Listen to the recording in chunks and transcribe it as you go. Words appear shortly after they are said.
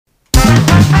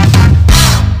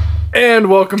And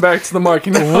welcome back to the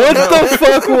Marking Out. What the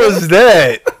fuck was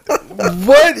that?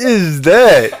 What is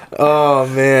that? Oh,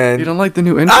 man. You don't like the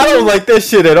new intro? I don't like that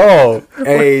shit at all.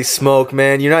 Hey, Smoke,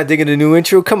 man. You're not digging the new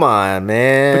intro? Come on,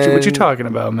 man. What you talking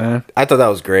about, man? I thought that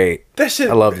was great. That shit.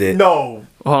 I loved it. No.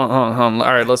 Hold on.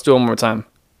 All right, let's do it one more time.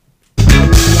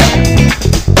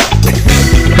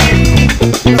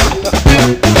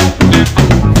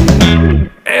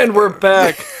 And we're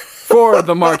back for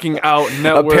the Marking Out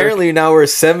Network. Apparently now we're a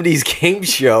 70s game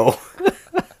show.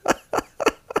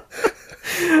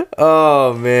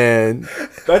 Oh, man.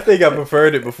 I think I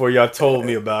preferred it before y'all told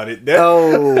me about it.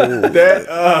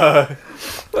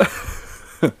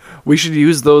 We should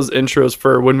use those intros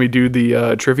for when we do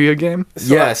the trivia game.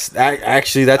 Yes,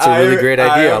 actually, that's a really great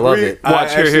idea. I love it.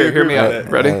 Watch, hear me out.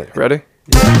 Ready?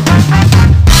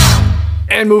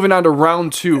 And moving on to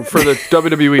round 2 for the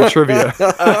WWE trivia.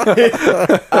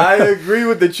 I agree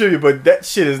with the trivia, but that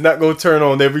shit is not going to turn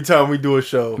on every time we do a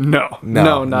show. No,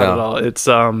 not at all. It's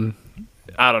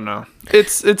I don't know.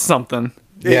 It's something.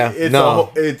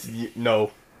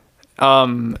 No.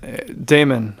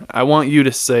 Damon, I want you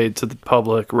to say to the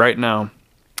public right now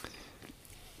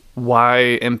why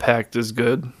Impact is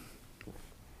good.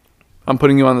 I'm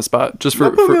putting you on the spot. Just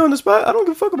for put me on the spot. I don't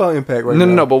give a fuck about Impact right now.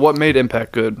 No. But what made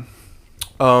Impact good?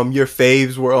 Your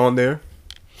faves were on there.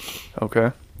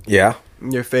 Okay. Yeah.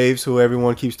 Your faves, who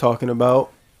everyone keeps talking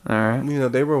about. All right. You know,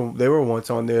 they were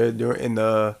once on there in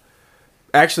the.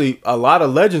 Actually, a lot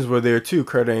of legends were there too.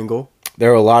 Kurt Angle. There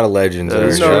are a lot of legends. That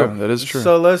is true. That is true.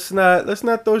 So let's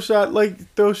not throw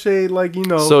shade like you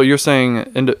know. So you're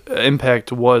saying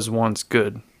Impact was once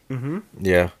good. Mm-hmm.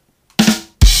 Yeah.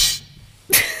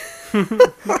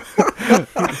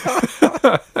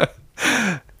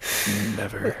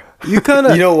 Never. You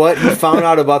know what? He found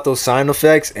out about those sound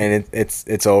effects, and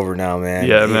it's over now, man.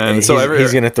 Yeah, man. He's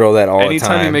gonna throw that all the time.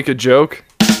 Anytime you make a joke,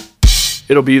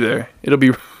 it'll be there. It'll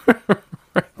be.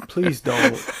 Please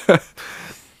don't.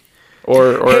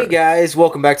 Or hey guys,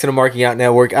 welcome back to the Marking Out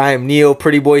Network. I am Neo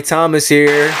Pretty Boy Thomas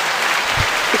here.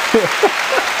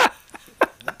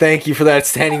 Thank you for that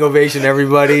standing ovation,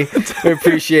 everybody. I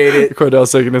appreciate it.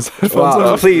 Cordell's taking his headphones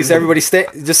off. Please, everybody,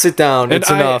 just sit down.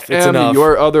 It's enough. It's enough.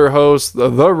 Your other host,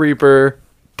 the Reaper,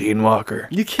 Dean Walker.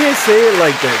 You can't say it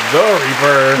like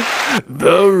that.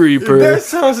 The Reaper. That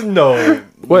sounds no.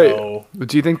 Wait, no.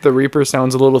 Do you think the Reaper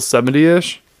sounds a little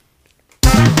 70-ish?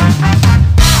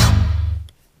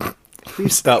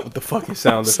 Please stop with the fucking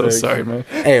sound effects. So sorry, man.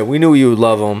 Hey, we knew you would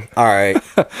love them. All right.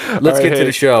 Let's get to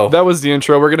the show. That was the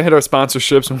intro. We're going to hit our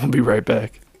sponsorships and we'll be right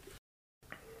back.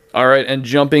 All right, and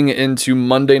jumping into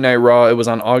Monday Night Raw, it was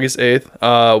on August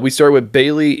 8th. We started with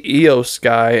Bayley, Io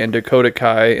Sky, and Dakota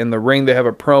Kai in the ring. They have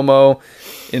a promo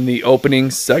in the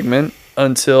opening segment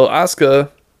until Asuka,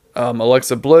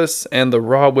 Alexa Bliss, and the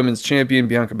Raw Women's Champion,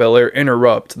 Bianca Belair,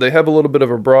 interrupt. They have a little bit of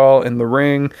a brawl in the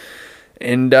ring.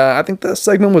 And I think that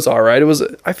segment was all right.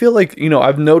 I feel like,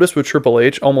 I've noticed with Triple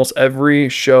H, almost every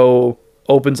show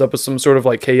opens up with some sort of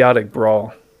like chaotic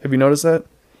brawl. Have you noticed that?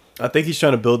 I think he's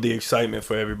trying to build the excitement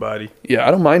for everybody. Yeah, I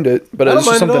don't mind it, but it's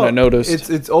just something I noticed.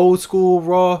 It's old school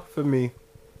Raw for me.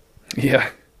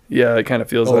 Yeah, it kind of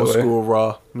feels that way. Old school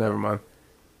Raw. Never mind.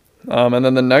 And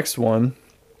then the next one,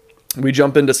 we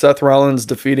jump into Seth Rollins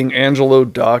defeating Angelo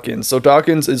Dawkins. So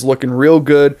Dawkins is looking real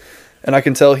good. And I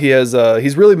can tell he's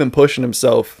really been pushing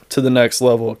himself to the next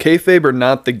level. Kayfabe or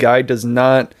not, the guy does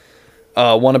not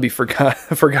want to be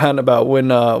forgotten about when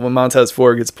Montez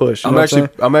Ford gets pushed. I'm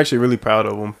actually really proud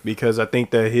of him because I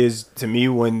think that to me,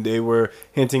 when they were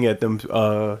hinting at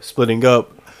them splitting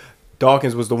up,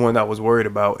 Dawkins was the one I was worried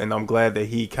about, and I'm glad that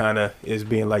he kind of is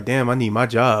being like, damn, I need my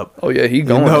job. Oh yeah, he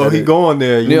going. He going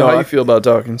there. Neil, how you feel about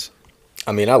Dawkins?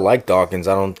 I mean, I like Dawkins.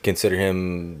 I don't consider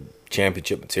him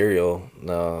championship material.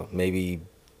 Maybe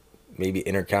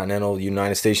Intercontinental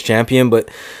United States champion, but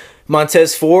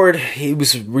Montez Ford, he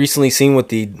was recently seen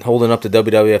with holding up the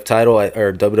WWF title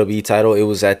or WWE title. It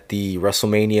was at the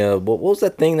WrestleMania. What was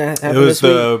that thing that happened this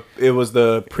week? It was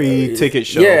the pre-ticket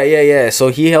show. Yeah. So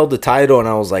he held the title, and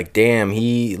I was like, damn,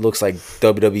 he looks like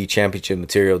WWE championship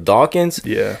material. Dawkins.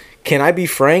 Yeah. Can I be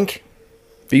frank?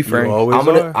 Be frank.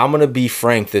 I'm gonna be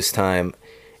frank this time.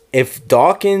 If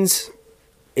Dawkins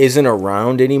isn't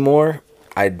around anymore,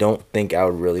 I don't think I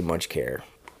would really much care.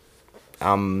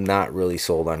 I'm not really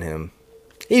sold on him.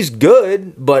 He's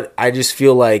good, but I just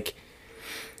feel like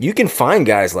you can find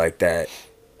guys like that.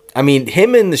 I mean,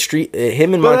 him and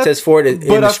Montez Ford in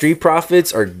the Street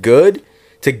Profits are good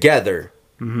together.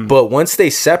 Mm-hmm. But once they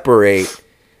separate,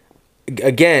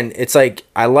 again, it's like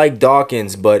I like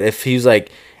Dawkins, but if he's like,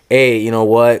 hey, you know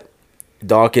what?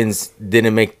 Dawkins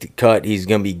didn't make the cut, he's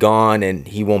going to be gone, and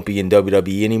he won't be in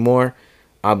WWE anymore,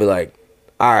 I'll be like,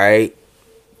 all right.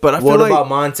 But I feel What like, about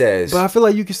Montez? But I feel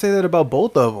like you can say that about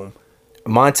both of them.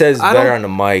 Montez is better on the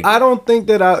mic. I don't think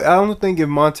that I don't think if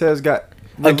Montez got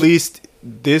released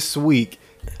this week,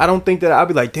 I don't think that I'd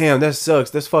be like, damn, that sucks.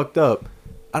 That's fucked up.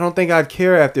 I don't think I'd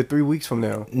care after 3 weeks from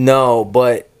now. No,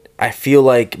 but I feel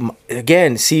like,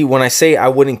 again, see, when I say I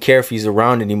wouldn't care if he's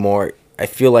around anymore, I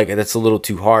feel like that's a little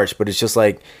too harsh. But it's just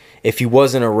like, if he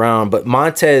wasn't around. But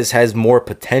Montez has more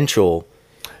potential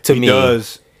to me.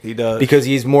 He does. Because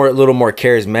he's a little more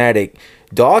charismatic.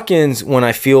 Dawkins, when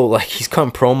I feel like he's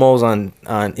come promos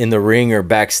on in the ring or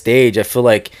backstage, I feel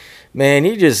like, man,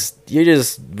 you're just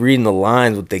reading the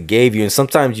lines what they gave you, and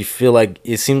sometimes you feel like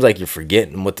it seems like you're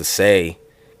forgetting what to say,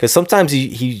 because sometimes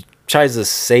he tries to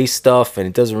say stuff and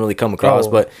it doesn't really come across.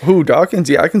 But who, Dawkins?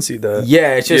 Yeah, I can see that.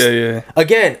 Yeah, it's just yeah.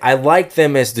 Again, I like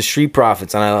them as the Street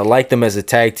Profits, and I like them as a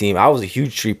tag team. I was a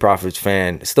huge Street Profits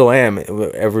fan, still am,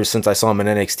 ever since I saw him in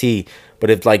NXT. But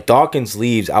if like Dawkins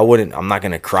leaves, I'm not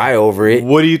gonna cry over it.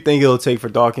 What do you think it'll take for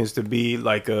Dawkins to be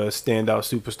like a standout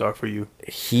superstar for you?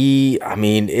 I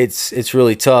mean, it's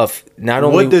really tough. Not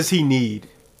only what does he need?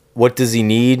 What does he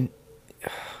need?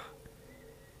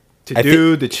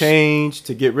 To change,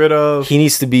 to get rid of? He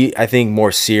needs to be, I think,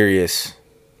 more serious.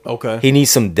 Okay. He needs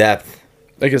some depth.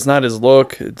 Like, it's not his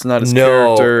look, it's not his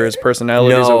character, his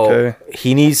personality is okay.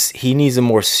 He needs a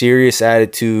more serious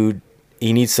attitude.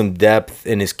 He needs some depth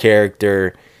in his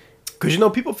character. Because,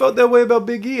 people felt that way about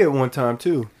Big E at one time,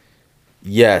 too.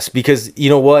 Yes, because, you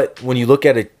know what? When you look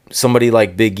at somebody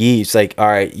like Big E, it's like, all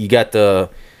right, you got the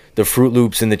Fruit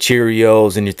Loops and the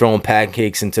Cheerios and you're throwing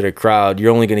pancakes into the crowd.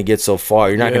 You're only going to get so far.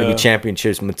 You're not going to be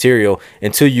championships material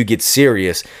until you get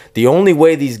serious. The only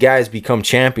way these guys become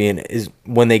champion is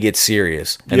when they get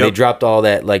serious. And they dropped all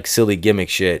that, like, silly gimmick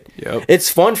shit. Yep. It's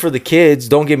fun for the kids.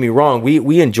 Don't get me wrong.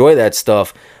 We enjoy that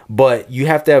stuff. But you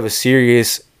have to have a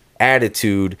serious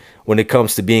attitude when it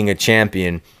comes to being a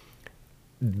champion.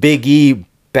 Big E,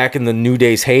 back in the New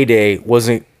Day's heyday,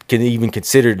 wasn't even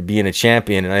considered being a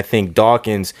champion. And I think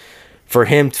Dawkins, for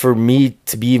me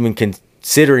to be even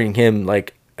considering him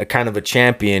like a kind of a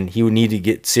champion, he would need to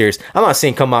get serious. I'm not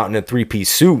saying come out in a 3-piece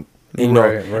suit,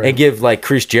 and give like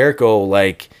Chris Jericho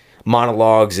like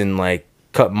monologues and like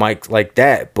cut mic like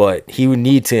that, but he would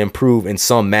need to improve in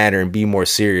some manner and be more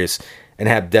serious and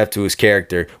have depth to his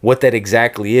character. What that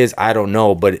exactly is, I don't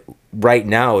know, but right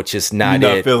now it's just not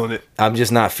You're not feeling it. I'm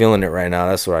just not feeling it right now.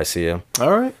 That's where I see him.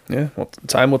 All right. Yeah, well,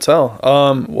 time will tell.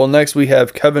 Well, next we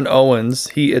have Kevin Owens.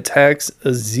 He attacks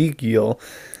Ezekiel.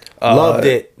 Loved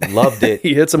it.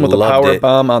 He hits him with a power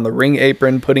bomb on the ring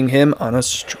apron, putting him on a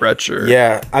stretcher.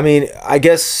 Yeah, I mean, I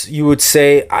guess you would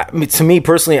say, to me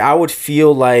personally, I would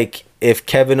feel like if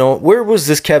where was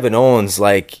this Kevin Owens?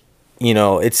 Like,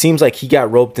 it seems like he got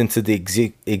roped into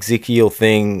the Ezekiel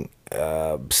thing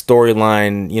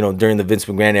storyline, during the Vince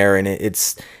McMahon era, and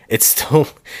it's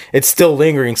still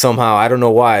lingering somehow. I don't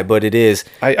know why, but it is.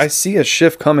 I see a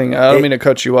shift coming. I don't mean to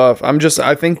cut you off.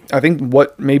 I think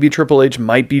what maybe Triple H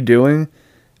might be doing,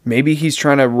 maybe he's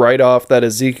trying to write off that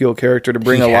Ezekiel character to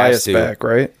bring Elias back,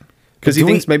 right? Because he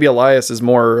thinks maybe Elias is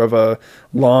more of a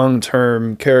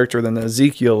long-term character than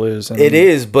Ezekiel is. And it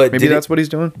is, but maybe that's what he's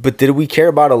doing. But did we care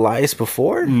about Elias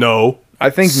before? No. I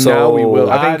think now we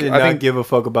will. I did not give a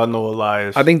fuck about no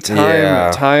Elias. I think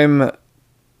time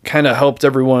kind of helped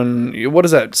everyone. What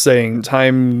is that saying?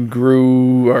 Time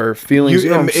grew our feelings.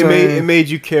 It made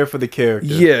you care for the character.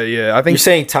 Yeah. I think you're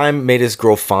saying time made us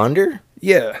grow fonder.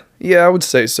 Yeah, I would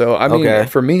say so. I mean,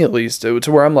 for me at least, to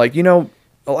where I'm like,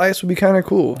 Elias would be kind of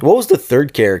cool. What was the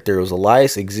third character? It was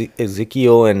Elias,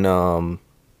 Ezekiel, and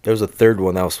there was a third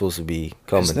one that was supposed to be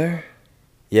coming. Is there?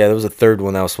 Yeah, there was a third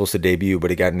one that was supposed to debut,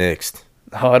 but it got nixed.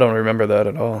 Oh, I don't remember that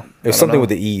at all. It was something with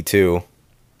the E, too.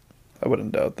 I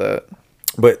wouldn't doubt that.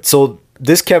 But, so,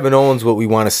 this Kevin Owens, what we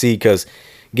want to see, because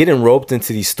getting roped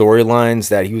into these storylines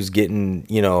that he was getting,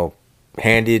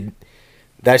 handed,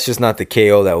 that's just not the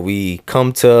KO that we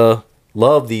come to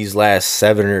love these last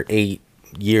 7 or 8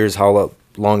 years, how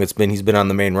long it's been. He's been on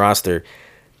the main roster.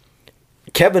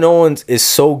 Kevin Owens is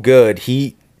so good.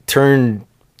 He turned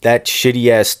that shitty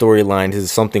ass storyline into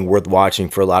something worth watching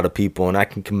for a lot of people, and I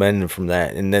can commend him from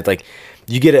that. And that, like,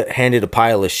 you get handed a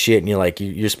pile of shit, and you're like,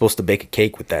 you're supposed to bake a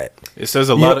cake with that. It says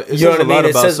a lot. It says a lot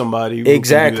about somebody.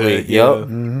 Exactly. Yep. Yeah.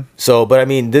 Mm-hmm. So, but I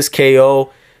mean, this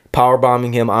KO power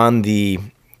bombing him on the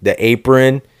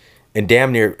apron, and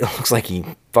damn near it looks like he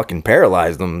fucking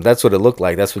paralyzed him. That's what it looked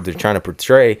like. That's what they're trying to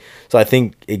portray. So I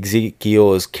think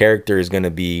Ezekiel's character is going to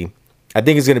be, I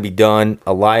think it's going to be done.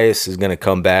 Elias is going to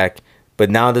come back. But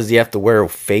now does he have to wear a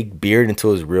fake beard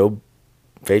until his real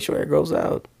facial hair grows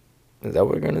out? Is that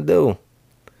what we're going to do?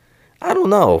 I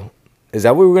don't know. Is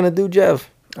that what we're going to do,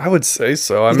 Jeff? I would say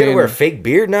so. He's gonna wear a fake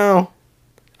beard now.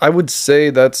 I would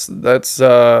say that's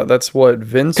what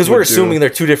Vince. Because we're assuming they're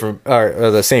two different,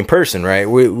 the same person, right?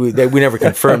 We never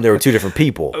confirmed they were two different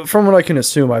people. From what I can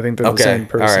assume, I think they're the same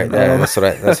person. All right, yeah,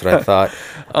 that's what I thought.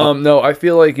 No, I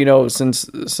feel like since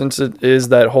it is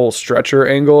that whole stretcher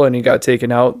angle and he got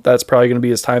taken out, that's probably going to be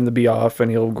his time to be off,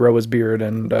 and he'll grow his beard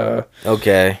and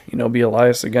be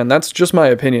Elias again. That's just my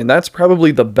opinion. That's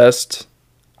probably the best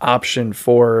option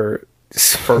for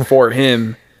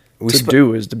him.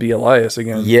 Is to be Elias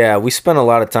again. Yeah, we spent a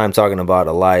lot of time talking about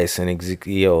Elias and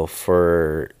Ezekiel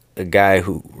for a guy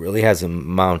who really hasn't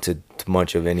mounted to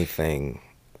much of anything.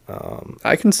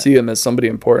 I can see him as somebody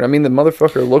important. I mean, the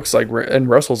motherfucker looks like and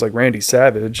wrestles like Randy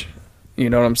Savage.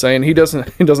 You know what I'm saying? He doesn't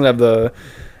have the.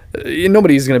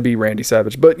 Nobody's gonna be Randy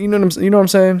Savage, but you know what I'm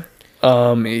saying.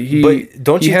 He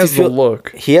has the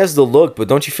look. He has the look, but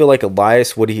don't you feel like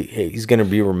Elias? What he's gonna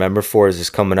be remembered for is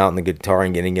just coming out in the guitar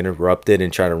and getting interrupted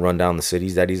and trying to run down the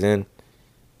cities that he's in.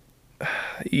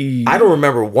 I don't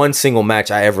remember one single match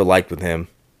I ever liked with him.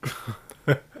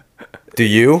 Do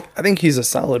you? I think he's a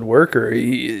solid worker.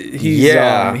 He's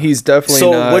definitely.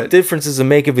 So what difference does it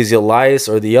make if he's Elias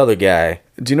or the other guy?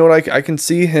 Do you know what I can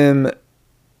see him?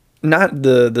 Not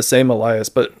the same Elias,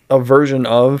 but a version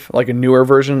of, like a newer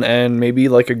version, and maybe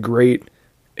like a great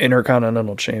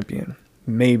Intercontinental Champion.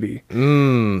 Maybe.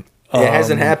 It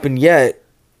hasn't happened yet.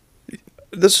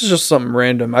 This is just something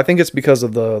random. I think it's because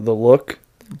of the look.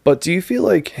 But do you feel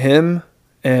like him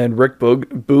and Rick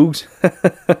Boogs?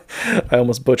 I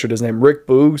almost butchered his name. Rick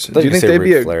Boogs. Do you think they'd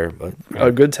be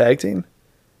a good tag team?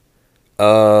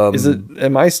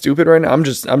 Am I stupid right now? I'm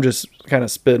just kind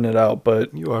of spitting it out,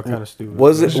 but you are kind of stupid.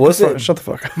 Shut the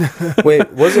fuck up.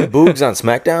 Wait, wasn't Boogs on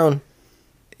SmackDown?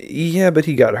 Yeah, but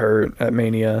he got hurt at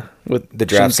Mania with the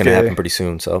draft's gonna happen pretty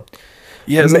soon, so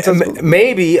yeah,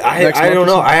 maybe I don't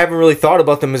know. I haven't really thought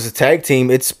about them as a tag team.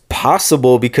 It's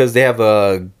possible because they have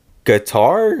a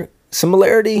guitar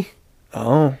similarity.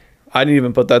 Oh, I didn't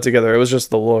even put that together. It was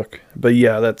just the look. But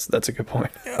yeah, that's a good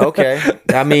point. Okay.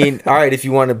 I mean, all right, if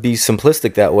you want to be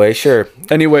simplistic that way, sure.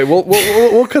 Anyway,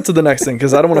 we'll cut to the next thing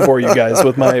because I don't want to bore you guys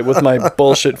with my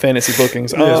bullshit fantasy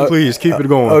bookings. Yes, please keep it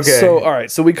going. Okay. So all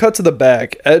right, so we cut to the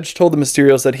back. Edge told the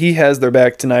Mysterios that he has their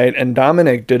back tonight, and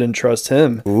Dominic didn't trust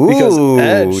him because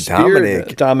Edge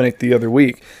steered Dominic the other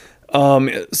week.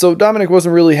 So Dominic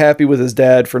wasn't really happy with his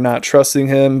dad for not trusting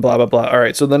him, blah, blah, blah. All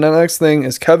right. So the next thing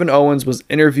is Kevin Owens was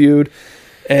interviewed,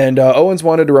 and Owens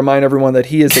wanted to remind everyone that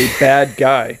he is a bad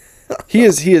guy. He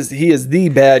is the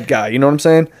bad guy. You know what I'm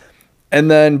saying? And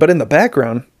then, but in the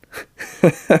background,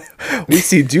 we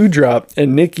see Dewdrop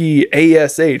and Nikki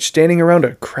ASH standing around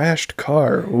a crashed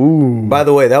car. Ooh. By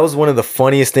the way, that was one of the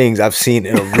funniest things I've seen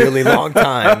in a really long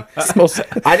time.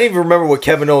 I didn't even remember what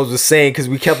Kevin Owens was saying because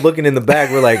we kept looking in the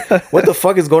back. We're like, what the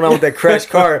fuck is going on with that crashed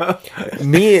car?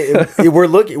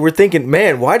 We're thinking,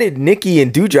 man, why did Nikki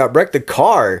and Dewdrop wreck the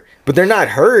car? But they're not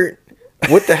hurt.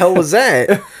 What the hell was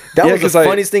that? That was the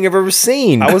funniest thing I've ever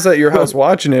seen. I was at your house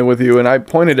watching it with you, and I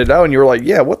pointed it out, and you were like,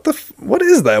 "Yeah, what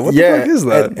is that? What the fuck is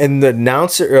that?" And the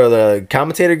announcer or the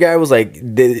commentator guy was like,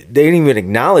 they didn't even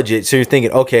acknowledge it. So you're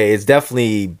thinking, okay, it's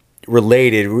definitely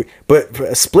related. But for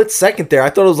a split second there,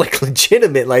 I thought it was like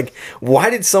legitimate. Like,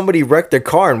 why did somebody wreck their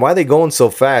car, and why are they going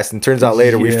so fast? And turns out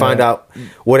later we find out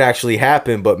what actually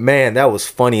happened. But man, that was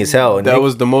funny as hell. And that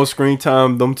was the most screen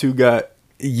time them two got.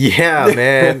 Yeah,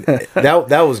 man,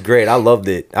 that was great. I loved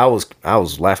it. I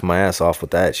was laughing my ass off with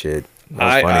that shit.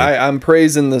 I'm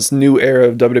praising this new era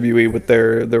of WWE with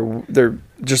their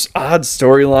just odd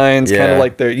storylines. Kind of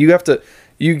like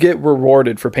you get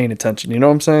rewarded for paying attention. You know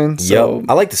what I'm saying? So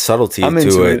I like the subtlety I'm to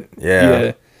into it.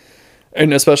 Yeah,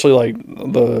 and especially like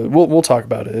we'll talk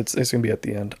about it. It's gonna be at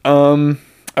the end. All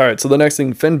right. So the next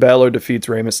thing, Finn Balor defeats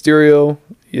Rey Mysterio.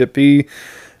 Yippee.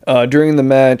 During the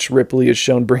match, Ripley is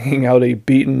shown bringing out a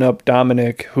beaten up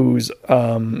Dominic, who's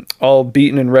all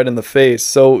beaten and red in the face.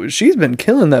 So she's been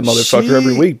killing that motherfucker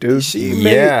every week, dude. She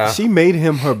made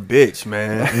him her bitch,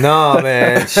 man. No,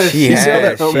 man. She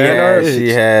has.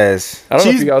 I don't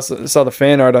know if you guys saw the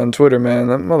fan art on Twitter, man.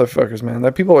 That motherfuckers, man.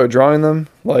 That people are drawing them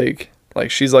like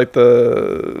she's like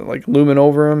looming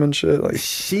over him and shit. Like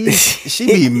she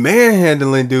be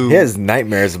manhandling dude. He has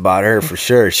nightmares about her for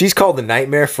sure. She's called the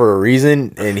Nightmare for a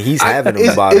reason, and he's having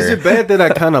them about her. Is it bad that I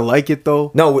kind of like it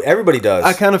though? No, everybody does.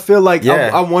 I kind of feel like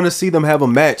I want to see them have a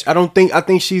match. I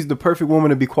think she's the perfect woman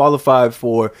to be qualified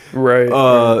for. Right.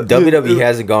 WWE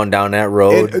hasn't gone down that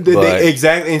road.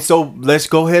 Exactly. And so let's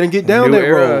go ahead and get down that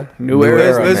road. New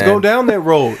era. Let's go down that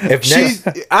road.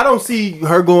 I don't see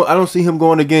him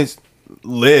going against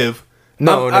Liv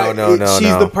No.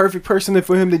 She's the perfect person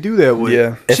for him to do that with.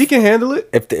 Yeah. She can handle it.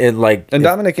 And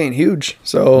Dominic ain't huge,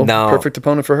 so perfect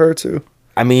opponent for her too.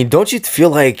 I mean, don't you feel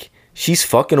like she's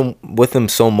fucking with him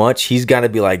so much? He's got to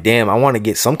be like, damn, I want to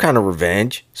get some kind of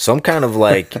revenge, some kind of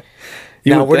like.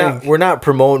 Now we're not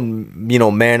promoting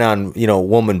man on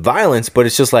woman violence, but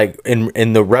it's just like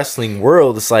in the wrestling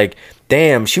world, it's like,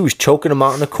 damn, she was choking him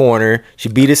out in the corner. She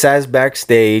beat his ass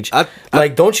backstage.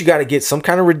 Don't you got to get some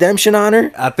kind of redemption on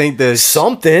her? I think there's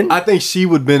something. I think she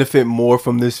would benefit more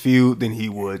from this feud than he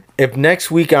would. If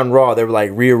next week on Raw they were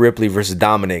like Rhea Ripley versus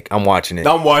Dominic, I'm watching it.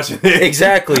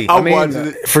 Exactly. I'm watching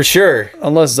it for sure.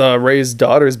 Unless Ray's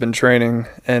daughter's been training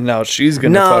and now she's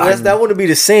gonna. That wouldn't be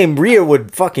the same. Rhea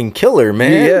would fucking kill her,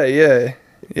 man.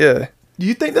 Yeah. Do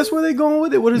you think that's where they're going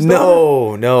with it? What is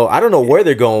No. I don't know where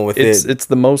they're going with it. It's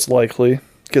the most likely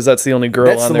because that's the only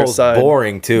girl on their side. That's the most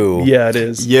boring too. Yeah, it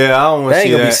is. Yeah, I don't want to see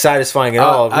that. That ain't gonna be satisfying at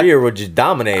all. Rhea would just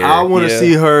dominate her. I want to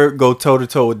see her go toe to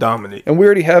toe with Dominic. And we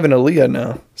already have an Aaliyah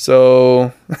now,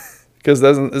 so because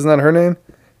isn't that her name?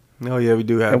 Oh yeah, we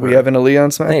do have. And we have an Aaliyah on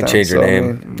SmackDown. They ain't change her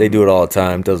name. They do it all the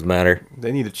time. Doesn't matter.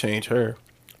 They need to change her.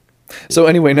 So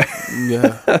anyway,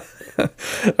 yeah. All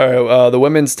right, the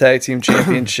women's tag team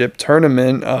championship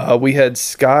tournament. We had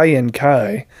Sky and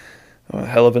Kai,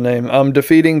 hell of a name,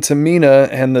 defeating Tamina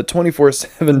and the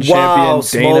 24/7 champion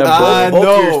Dana Brooke.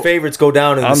 Both of your favorites go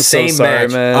down in the same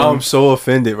match. Man. I'm so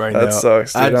offended right now. That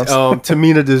sucks, dude.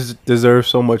 Tamina deserves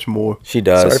so much more. She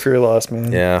does. Sorry for your loss,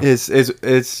 man. Yeah,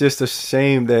 it's just a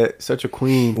shame that such a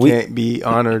queen can't be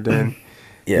honored and.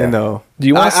 Yeah. Do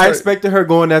you want I expected her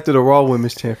going after the Raw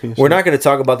Women's Championship. We're not going to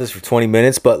talk about this for 20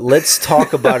 minutes, but let's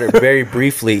talk about it very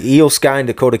briefly. Io Sky and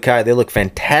Dakota Kai, they look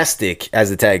fantastic as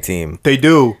a tag team. They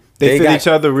do. They fit each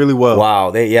other really well. Wow.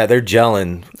 They're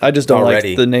gelling. I just don't like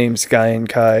the name Sky and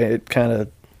Kai. It kind of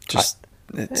just...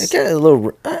 It's got a little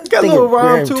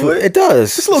rhyme to it. It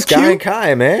does. It's a little Sky cute. and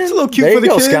Kai, man. It's a little cute for the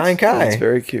kids. Sky and Kai. It's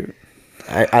very cute.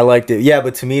 I liked it. Yeah,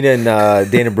 but Tamina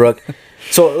and Dana Brooke...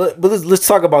 So let's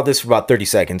talk about this for about 30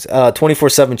 seconds.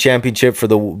 24/7 championship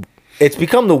it's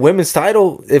become the women's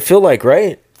title. It feel like,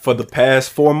 right? For the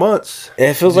past 4 months.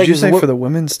 It feels Did you say for the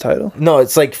women's title? No,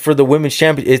 it's like for the women's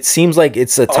champion. It seems like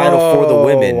it's a title for the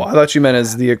women. I thought you meant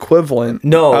as the equivalent.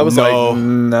 No, I was like,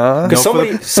 nah.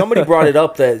 Because somebody brought it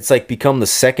up that it's like become the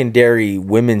secondary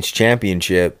women's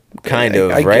championship, kind of,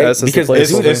 I right? Because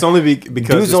it's only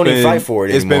because dudes only fight for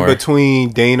it anymore. It's been between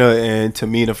Dana and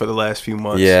Tamina for the last few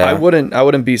months. Yeah, I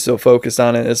wouldn't be so focused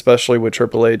on it, especially with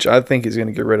Triple H. I think he's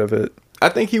gonna get rid of it. I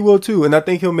think he will too, and I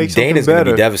think he'll make Dana's something better.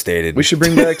 Gonna be devastated. We should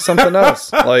bring back something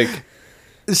else. Like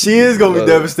she is gonna be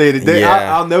devastated.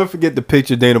 Yeah. I'll never forget the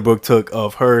picture Dana Brooke took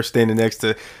of her standing next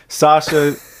to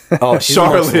Sasha. She's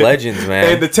Charlotte, legends,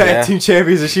 man, and the tag team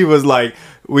champions, and she was like,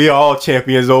 "We all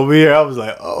champions over here." I was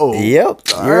like, "Oh, yep,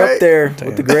 you're up there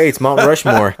with the greats, Mount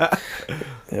Rushmore."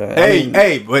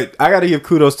 Hey, but I gotta give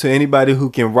kudos to anybody who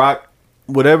can rock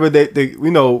whatever they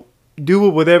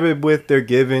do whatever with they're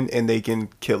given, and they can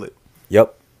kill it.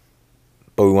 Yep.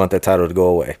 But we want that title to go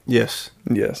away. Yes.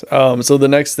 So the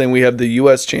next thing we have the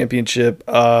U.S. Championship.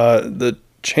 The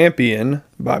champion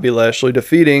Bobby Lashley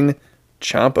defeating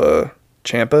Ciampa.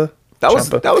 That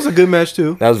was a good match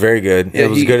too. That was very good. Yeah,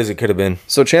 it was as good as it could have been.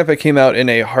 So Ciampa came out in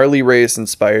a Harley Race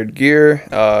inspired gear.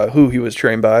 Who he was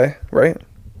trained by, right?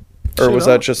 Or was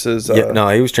that just his? No,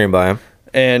 he was trained by him.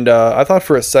 And I thought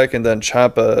for a second then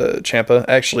Ciampa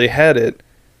actually had it.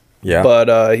 Yeah.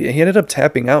 But he ended up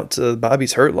tapping out to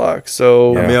Bobby's Hurt Lock.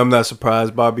 So I mean, I'm not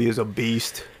surprised. Bobby is a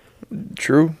beast.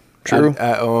 True.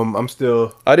 I'm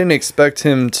still. I didn't expect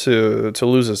him to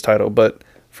lose his title, but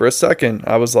for a second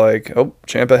I was like, "Oh,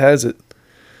 Ciampa has it."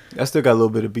 I still got a little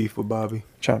bit of beef with Bobby.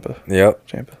 Ciampa. Yep.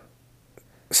 Ciampa.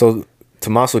 So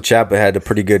Tommaso Ciampa had a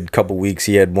pretty good couple weeks.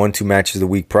 He had 1-2 matches the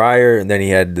week prior, and then he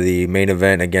had the main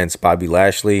event against Bobby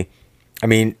Lashley. I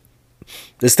mean,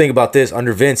 let's think about this.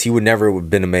 Under Vince, he would never have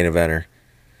been a main eventer.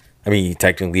 I mean,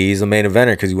 technically, he's a main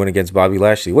eventer because he went against Bobby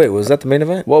Lashley. Wait, was that the main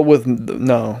event? Well,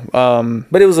 no.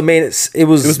 But it was the main. It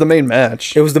was the main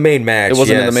match. It was the main match. It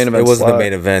wasn't in the main event. It wasn't the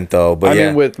main event though. But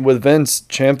I mean, with Vince,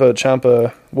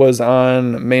 Ciampa was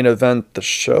on main event the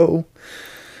show.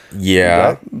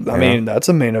 Yeah. I mean, that's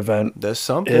a main event. That's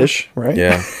something ish, right?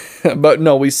 Yeah. But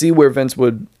no, we see where Vince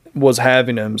was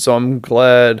having him, so I'm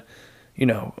glad.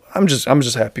 I'm just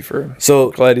happy for him. So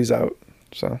glad he's out.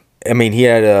 So. I mean, he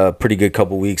had a pretty good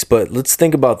couple weeks, but let's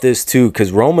think about this too,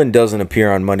 because Roman doesn't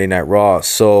appear on Monday Night Raw,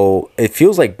 so it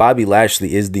feels like Bobby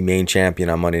Lashley is the main champion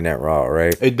on Monday Night Raw,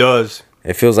 right? It does.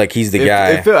 It feels like he's the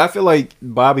guy. I feel like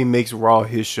Bobby makes Raw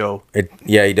his show.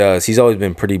 Yeah, he does. He's always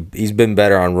been he's been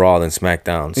better on Raw than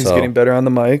SmackDown. He's getting better on the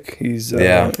mic. He's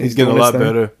getting a lot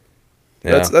better.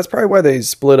 Yeah. That's probably why they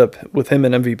split up with him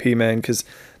and MVP, man, because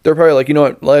they're probably like, you know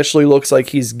what, Lashley looks like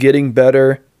he's getting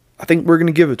better. I think we're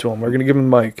gonna give it to him. We're gonna give him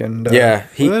Mike, and Yeah,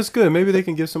 Well, that's good. Maybe they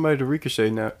can give somebody to Ricochet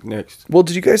next. Well,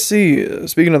 did you guys see?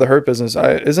 Speaking of the Hurt Business,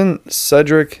 isn't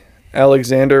Cedric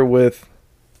Alexander with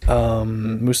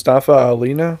Mustafa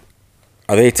Ali now?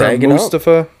 Are they Or tagging up?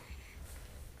 Mustafa?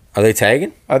 Are they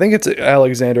tagging? I think it's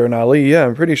Alexander and Ali. Yeah,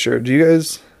 I'm pretty sure. Do you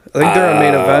guys? I think they're a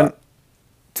main event.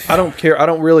 I don't care. I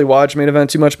don't really watch main event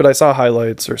too much, but I saw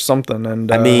highlights or something. And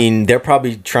I mean, they're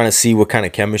probably trying to see what kind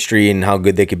of chemistry and how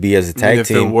good they could be as a tag If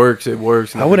team. it works, it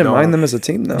works. I wouldn't mind them as a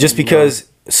team though. Just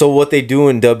because, so what they do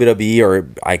in WWE or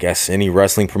I guess any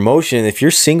wrestling promotion, if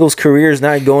your singles career is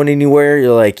not going anywhere,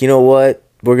 you're like, you know what?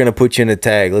 We're going to put you in a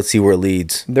tag. Let's see where it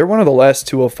leads. They're one of the last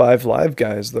 205 live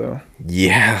guys though.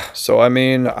 Yeah. So I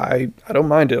mean, I don't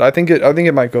mind it. I think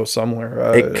it might go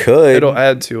somewhere. It could. It'll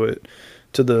add to it.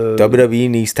 To the WWE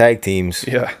needs tag teams.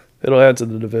 Yeah, it'll add to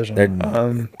the division.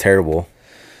 They're terrible.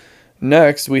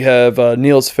 Next, we have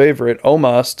Neil's favorite,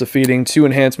 Omos, defeating 2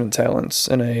 enhancement talents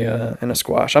in a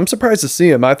squash. I'm surprised to see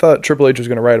him. I thought Triple H was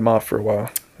going to write him off for a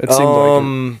while. It seemed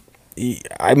like it.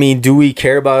 I mean, do we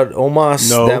care about Omos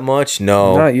that much?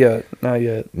 No. Not yet. Not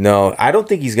yet. No, I don't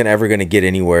think he's ever going to get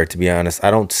anywhere, to be honest. I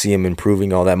don't see him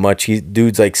improving all that much.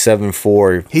 Dude's like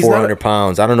 7'4", 400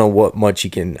 pounds. I don't know what much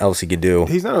else he could do.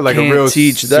 He's not like Can't a real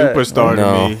teach that. superstar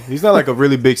No. to me. He's not like a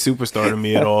really big superstar to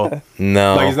me at all.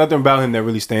 No. Like, there's nothing about him that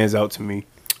really stands out to me.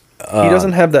 He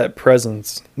doesn't have that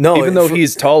presence. No, even though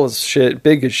he's tall as shit,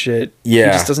 big as shit. Yeah.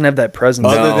 He just doesn't have that presence.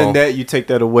 Other than that, you take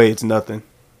that away, it's nothing.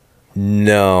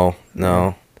 No.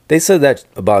 They said that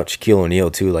about Shaquille O'Neal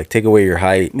too. Like, take away your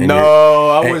height. And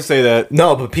I wouldn't say that.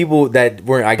 No, but people that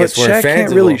weren't, I guess, But weren't Shaq fans can't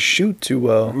of really him. shoot too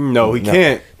well. No, he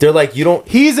can't. They're like, you don't.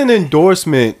 He's an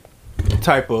endorsement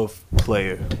type of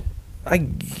player. I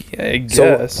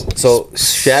guess. So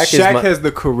Shaq has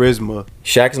the charisma.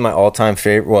 Shaq is my all-time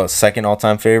favorite. Well, second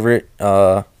all-time favorite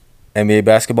NBA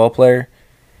basketball player.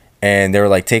 And they were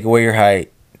like, take away your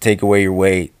height, take away your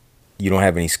weight. You don't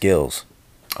have any skills.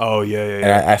 Oh, yeah.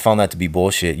 And I found that to be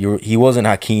bullshit. He wasn't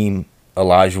Hakeem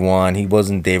Olajuwon. He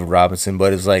wasn't David Robinson.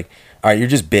 But it's like, all right, you're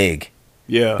just big.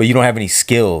 Yeah. But you don't have any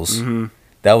skills. Mm-hmm.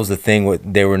 That was the thing.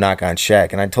 They were knocking on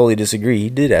Shaq. And I totally disagree. He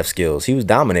did have skills. He was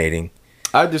dominating.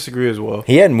 I disagree as well.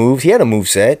 He had moves. He had a move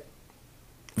set.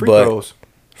 Free throws.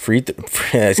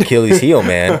 That's Achilles' heel,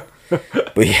 man.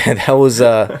 But yeah, that was.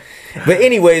 But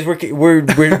anyways, we're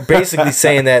basically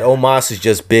saying that Omos is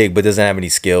just big but doesn't have any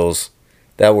skills.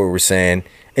 That's what we're saying.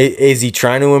 Is he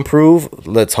trying to improve?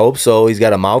 Let's hope so. He's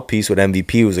got a mouthpiece with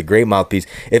MVP. Who was a great mouthpiece.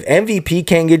 If MVP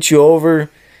can't get you over,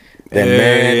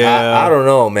 then I don't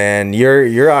know, man.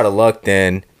 You're out of luck.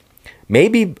 Then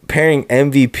maybe pairing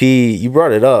MVP. You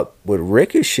brought it up with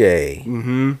Ricochet.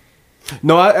 Mm-hmm.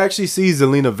 No, I actually see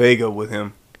Zelina Vega with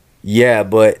him. Yeah,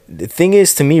 but the thing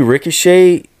is, to me,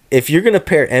 Ricochet. If you're gonna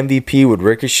pair MVP with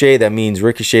Ricochet, that means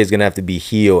Ricochet is gonna have to be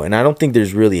heel, and I don't think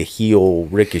there's really a heel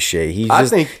Ricochet. He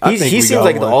seems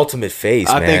like the ultimate face.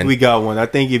 I think we got one. I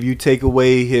think if you take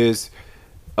away his,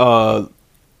 because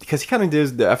he kind of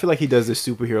does. I feel like he does this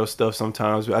superhero stuff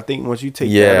sometimes. But I think once you take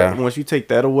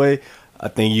that away, I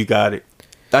think you got it.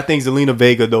 I think Zelina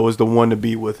Vega though is the one to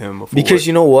be with him. Because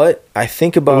you know what? I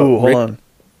think about. Ooh, hold on.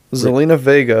 Zelina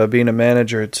Vega being a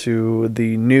manager to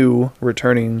the new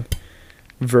returning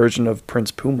version of Prince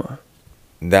Puma.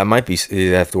 That might be.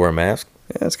 You have to wear a mask.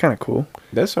 Yeah, that's kind of cool.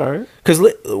 That's all right. Because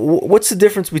what's the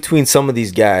difference between some of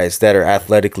these guys that are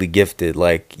athletically gifted?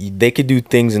 Like, they could do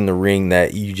things in the ring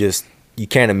that you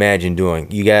can't imagine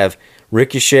doing. You have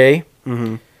Ricochet,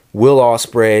 mm-hmm. Will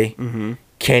Ospreay, mm-hmm.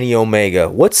 Kenny Omega.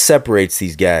 What separates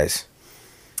these guys?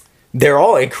 They're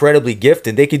all incredibly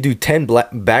gifted. They could do 10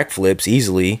 backflips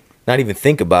easily. Not even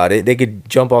think about it. They could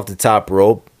jump off the top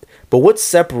rope. But what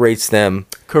separates them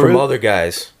from other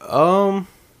guys?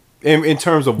 In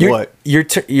terms of what? You're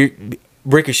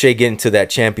Ricochet getting to that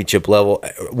championship level.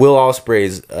 Will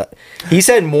Ospreay's he's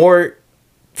had more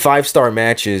 5-star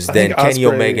matches than Kenny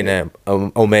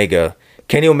Omega.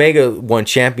 Kenny Omega won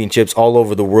championships all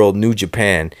over the world, New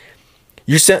Japan.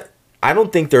 I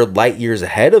don't think they're light years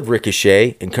ahead of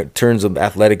Ricochet in terms of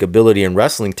athletic ability and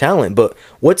wrestling talent, but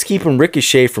what's keeping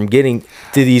Ricochet from getting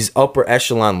to these upper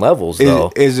echelon levels,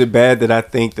 though? Is it bad that I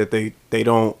think that they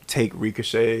don't take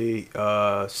Ricochet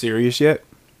serious yet?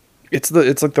 It's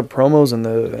like the promos and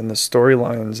the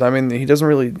storylines. I mean, he doesn't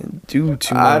really do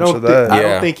too much of that. I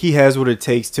don't think he has what it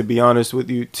takes, to be honest with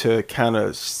you, to kind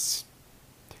of.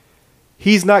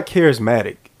 He's not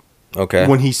charismatic. Okay.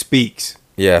 When he speaks.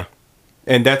 Yeah.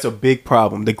 And that's a big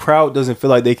problem. The crowd doesn't feel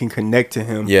like they can connect to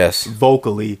him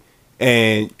vocally,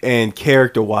 and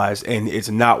character wise, and it's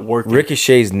not working.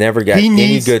 Ricochet's never got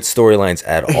any good storylines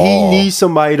at all. He needs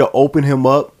somebody to open him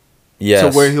up.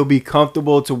 Yes. To where he'll be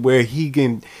comfortable, to where he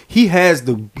has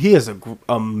an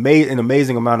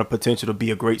amazing amount of potential to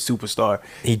be a great superstar.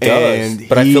 He does,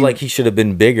 but I feel like he should have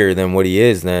been bigger than what he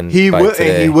is. Then he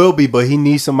will be, but he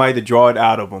needs somebody to draw it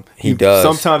out of him. He does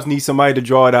sometimes need somebody to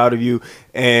draw it out of you,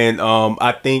 and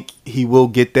I think he will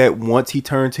get that once he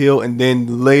turns heel, and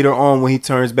then later on when he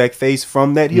turns back face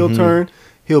from that heel turn,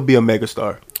 he'll be a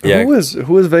megastar. Yeah.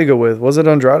 Who is Vega with? Was it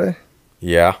Andrade?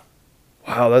 Yeah.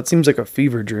 Wow, that seems like a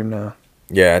fever dream now.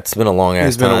 Yeah, it's been a long ass time.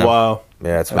 It's been a while.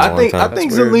 Yeah, it's been a long time. I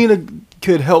think Zelina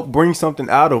could help bring something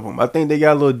out of him. I think they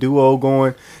got a little duo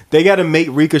going. They got to make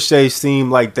Ricochet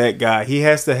seem like that guy. He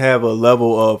has to have a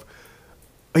level of...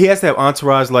 He has to have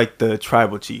entourage like the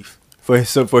Tribal Chief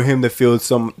for him to feel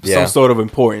some sort of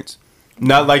importance.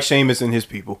 Not like Sheamus and his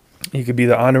people. He could be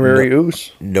the honorary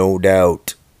Uce. No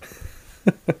doubt.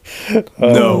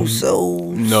 No,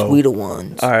 sweeter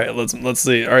ones. All right, let's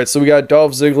see. All right, so we got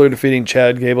Dolph Ziggler defeating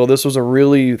Chad Gable. This was a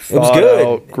really thought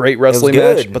out, great wrestling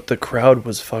match, but the crowd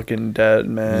was fucking dead,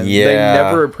 man. Yeah, they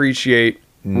never appreciate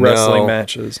wrestling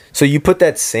matches. So you put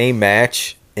that same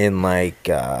match in like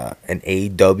an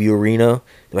AEW arena,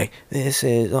 like this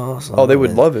is awesome. Oh, they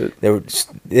would love it.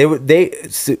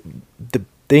 The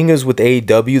thing is with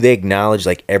AEW, they acknowledge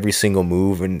like every single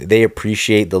move, and they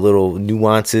appreciate the little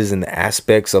nuances and the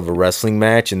aspects of a wrestling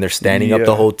match, and they're standing up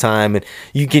the whole time, and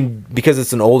you can, because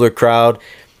it's an older crowd,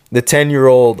 the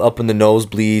 10-year-old up in the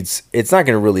nosebleeds, it's not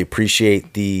going to really appreciate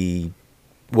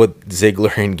what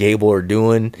Ziggler and Gable are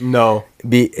doing. No.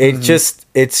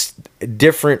 It's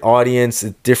different audience,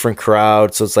 a different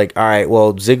crowd, so it's like, all right,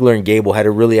 well, Ziggler and Gable had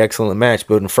a really excellent match,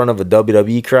 but in front of a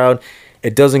WWE crowd,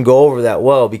 it doesn't go over that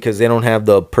well because they don't have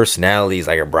the personalities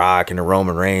like a Brock and a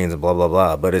Roman Reigns and blah, blah,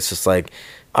 blah. But it's just like,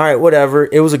 all right, whatever.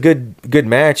 It was a good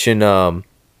match, and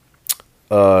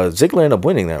Ziggler ended up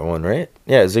winning that one, right?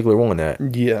 Yeah, Ziggler won that.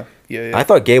 Yeah. I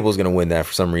thought Gable was going to win that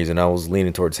for some reason. I was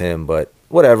leaning towards him, but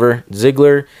whatever.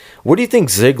 Ziggler, what do you think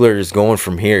Ziggler is going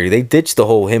from here? They ditched the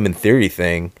whole him in Theory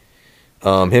thing.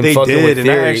 They did,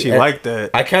 and I actually like that.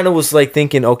 I kind of was like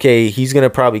thinking, okay, he's gonna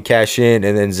probably cash in,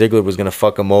 and then Ziggler was gonna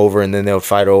fuck him over, and then they'll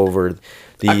fight over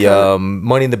the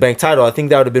Money in the Bank title. I think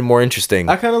that would have been more interesting.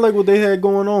 I kind of like what they had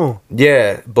going on.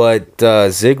 Yeah, but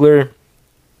Ziggler,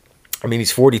 I mean,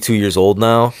 he's 42 years old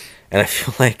now, and I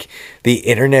feel like the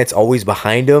internet's always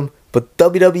behind him, but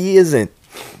WWE isn't.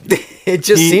 It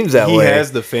just seems that way. He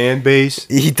has the fan base.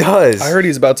 He does. I heard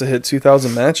he's about to hit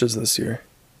 2,000 matches this year.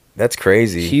 That's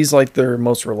crazy. He's like their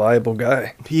most reliable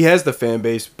guy. He has the fan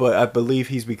base, but I believe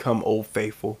he's become old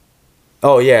faithful.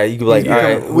 Oh, yeah. You could be like, all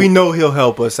right, we know he'll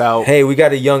help us out. Hey, we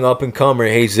got a young up-and-comer.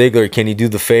 Hey, Ziggler, can you do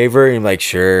the favor? And I'm like,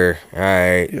 sure. All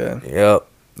right. Yeah. Yep.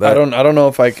 I don't know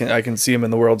if I can see him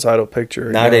in the world title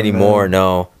picture. Not anymore,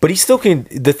 no. But he still can.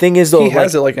 The thing is, though, he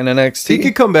has it like in NXT. He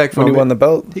could come back from when he won the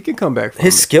belt. He can come back from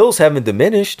his skills haven't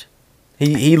diminished.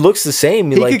 He looks the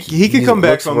same. He could come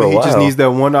back from it. He just needs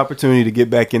that one opportunity to get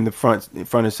back in the front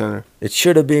and center. It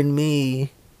should have been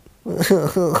me.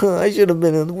 I should have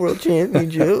been in the world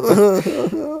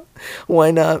championship. Why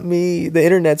not me? The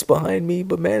internet's behind me,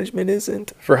 but management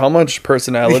isn't. For how much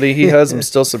personality he has, I'm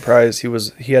still surprised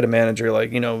he had a manager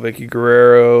like, Vicky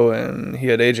Guerrero, and he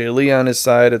had AJ Lee on his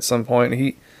side at some point.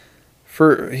 He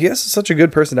has such a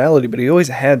good personality, but he always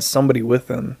had somebody with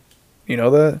him. You know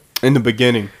that? In the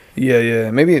beginning.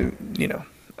 Yeah. Maybe,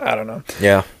 I don't know.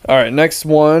 Yeah. All right, next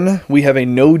one. We have a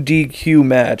no DQ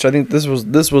match. I think this was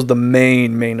the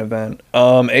main event.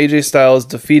 AJ Styles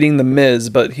defeating The Miz,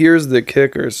 but here's the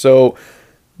kicker. So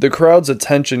the crowd's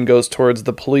attention goes towards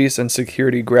the police and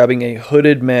security grabbing a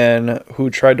hooded man who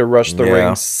tried to rush the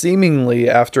ring seemingly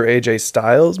after AJ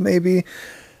Styles, maybe.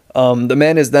 The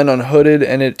man is then unhooded,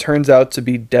 and it turns out to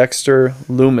be Dexter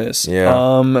Lumis.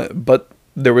 Yeah. But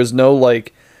there was no,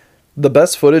 the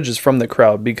best footage is from the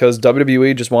crowd because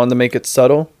WWE just wanted to make it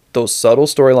subtle. Those subtle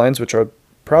storylines, which are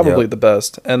probably the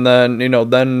best. And then,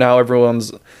 then now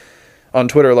everyone's on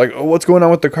Twitter like, oh, what's going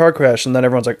on with the car crash? And then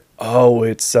everyone's like, oh,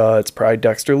 it's probably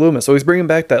Dexter Lumis. So he's bringing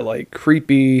back that,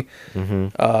 creepy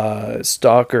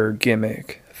stalker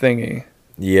gimmick thingy.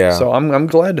 Yeah. So I'm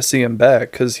glad to see him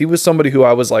back because he was somebody who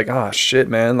I was like, shit,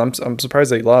 man. I'm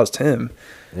surprised they lost him.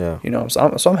 Yeah.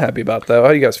 So I'm happy about that. How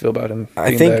do you guys feel about him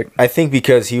being back? I think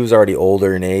because he was already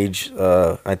older in age,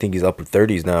 I think he's upper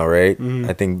 30s now, right? Mm-hmm.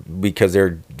 I think because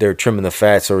they're trimming the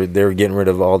fat, so they're getting rid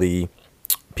of all the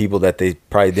people that they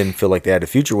probably didn't feel like they had a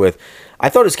future with. I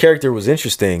thought his character was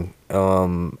interesting.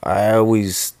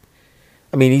 He's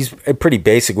pretty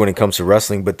basic when it comes to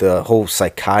wrestling, but the whole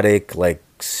psychotic,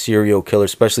 serial killer,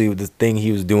 especially with the thing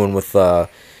he was doing with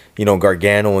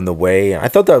Gargano in the way. I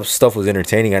thought that stuff was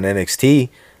entertaining on NXT.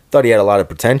 Thought he had a lot of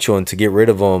potential, and to get rid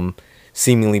of him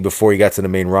seemingly before he got to the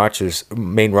main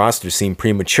roster seemed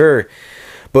premature.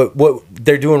 But what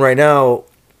they're doing right now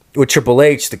with Triple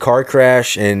H, the car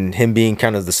crash, and him being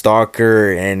kind of the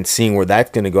stalker and seeing where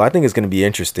that's going to go, I think it's going to be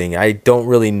interesting. I don't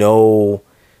really know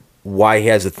why he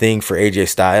has a thing for AJ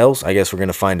Styles. I guess we're going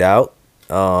to find out.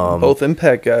 Both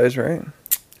Impact guys, right?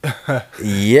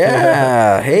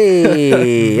 Yeah.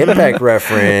 Hey, Impact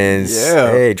reference.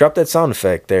 Yeah. Hey, drop that sound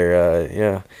effect there.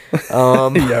 Yeah.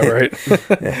 Yeah,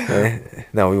 right.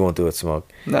 No, we won't do it, Smoke.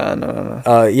 No.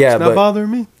 Yeah, It's not but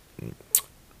bothering me.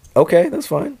 okay, that's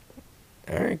fine.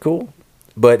 All right, cool.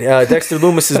 But Dexter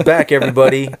Lumis is back,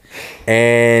 everybody,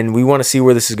 and we want to see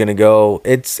where this is going to go.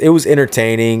 It was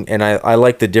entertaining, and I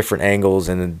like the different angles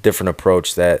and the different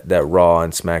approach that Raw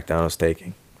and SmackDown is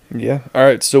taking. Yeah. All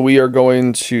right. So we are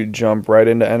going to jump right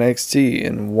into NXT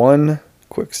in 1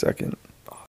 quick second.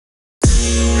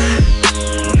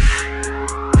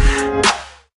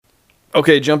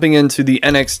 Okay, jumping into the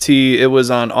NXT, it was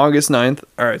on August 9th.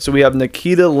 All right, so we have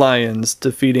Nikita Lyons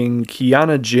defeating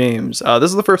Kiana James. This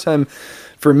is the first time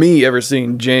for me ever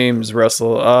seeing James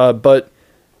wrestle. But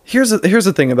here's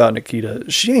the thing about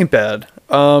Nikita. She ain't bad.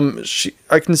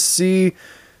 I can see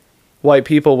why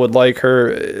people would like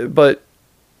her, but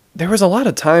there was a lot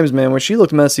of times, man, where she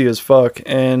looked messy as fuck,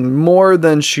 and more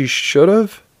than she should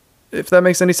have, if that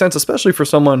makes any sense, especially for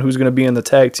someone who's going to be in the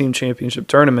Tag Team Championship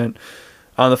tournament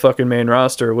on the fucking main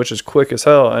roster, which is quick as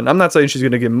hell. And I'm not saying she's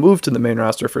going to get moved to the main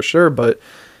roster for sure, but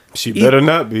She better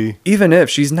not be. even if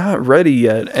she's not ready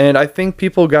yet. And I think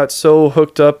people got so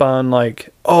hooked up on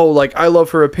like, oh, like I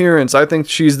love her appearance, I think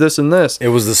she's this and this, It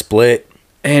was the split.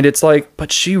 and it's like,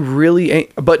 but she really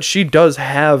ain't. But she does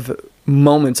have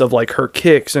moments of like her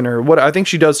kicks and her what I think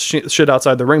she does shit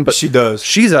outside the ring, but She does.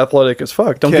 she's athletic as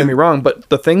fuck, don't get me wrong, but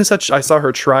the things that I saw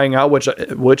her trying out,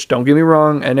 which don't get me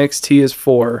wrong, NXT is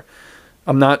for.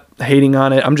 I'm not hating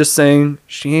on it. I'm just saying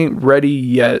she ain't ready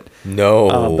yet.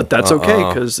 No. But that's okay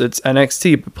because it's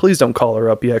NXT. But please don't call her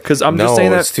up yet, because I'm just No, saying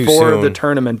that it's too for soon. the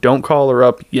tournament. Don't call her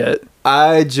up yet.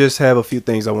 I just have a few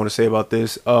things I want to say about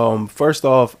this. First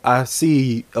off, I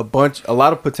see a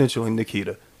lot of potential in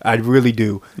Nikita. I really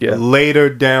do. Yeah. Later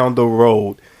down the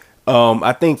road,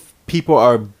 I think people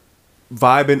are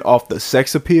vibing off the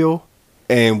sex appeal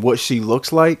and what she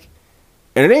looks like,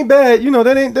 and it ain't bad.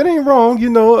 That ain't wrong.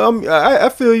 I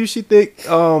feel you. She thick.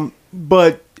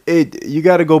 But you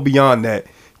got to go beyond that,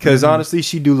 because honestly,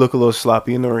 she do look a little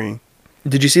sloppy in the ring.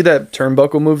 Did you see that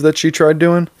turnbuckle move that she tried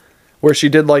doing, where she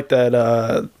did like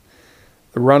that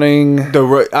running? I know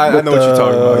what you're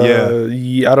talking about.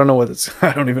 Yeah. I don't know what it's.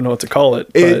 I don't even know what to call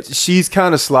it. But She's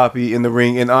kind of sloppy in the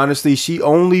ring, and honestly, she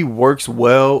only works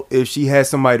well if she has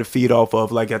somebody to feed off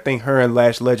of. Like, I think her and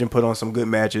Lash Legend put on some good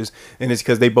matches, and it's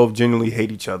because they both genuinely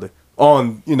hate each other. They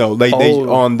on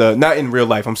the, not in real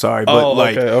life, I'm sorry, but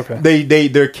okay.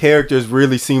 their characters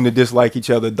really seem to dislike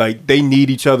each other. Like, they need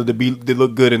each other to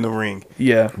look good in the ring.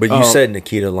 yeah, But you said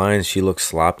Nikita Lyons, she looks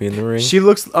sloppy in the ring. She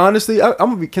looks, honestly,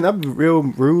 can I be real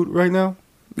rude right now?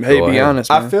 hey, Go be ahead. honest,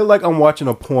 man. I feel like I'm watching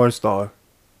a porn star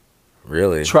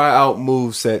Really? try out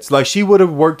move sets. Like, she would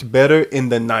have worked better in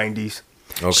the 90s.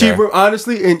 Okay.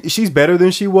 Honestly, and she's better than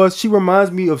she was. She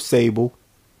reminds me of Sable.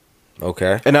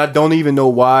 Okay. And I don't even know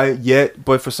why yet,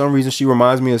 but for some reason she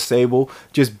reminds me of Sable,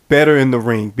 just better in the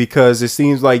ring, because it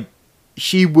seems like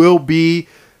she will be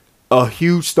a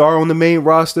huge star on the main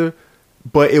roster,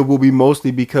 but it will be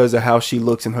mostly because of how she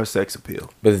looks and her sex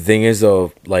appeal. But the thing is,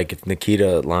 though, like, if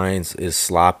Nikita Lyons is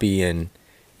sloppy, and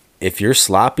if you're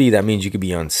sloppy, that means you could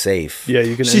be unsafe. Yeah,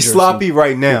 you can. She's sloppy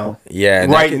right now. Yeah,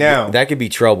 and Right now. that could be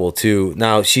trouble too.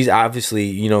 Now, she's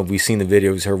obviously, we've seen the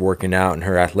videos, her working out and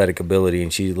her athletic ability,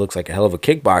 and she looks like a hell of a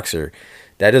kickboxer.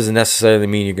 That doesn't necessarily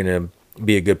mean you're gonna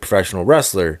be a good professional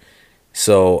wrestler.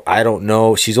 So I don't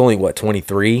know. She's only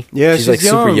 23. Yeah, she's like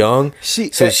super young. She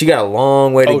got a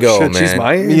long way to go, shit, man. she's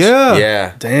my age? Yeah.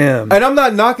 Yeah. Damn. And I'm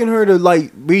not knocking her to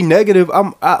like be negative.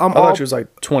 I'm I thought she was like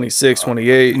 26,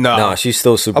 28. No, she's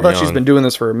still super I thought young. she's been doing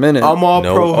this for a minute. I'm all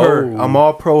No. pro her. Oh. I'm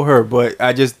all pro her, but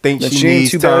I just think Then she she ain't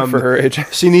needs too bad time for her age.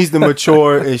 She needs to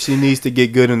mature, and she needs to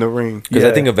get good in the ring. Because Yeah.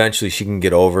 I think eventually she can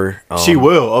get over. She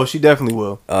will. Oh, she definitely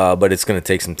will. But it's going to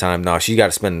take some time. No, she got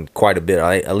to spend quite a bit,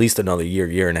 at least another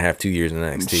year and a half, 2 years in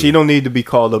NXT. She don't need to be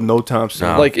called up no time soon.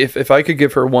 No. Like, if I could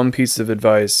give her one piece of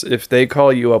advice, if they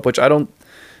call you up, which I don't,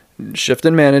 shift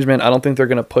in management, I don't think they're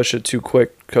going to push it too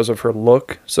quick because of her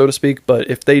look, so to speak. But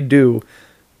if they do,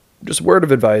 just word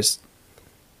of advice,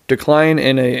 decline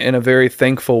in a very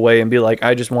thankful way and be like,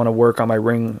 I just want to work on my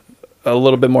ring a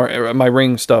little bit more my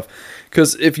ring stuff.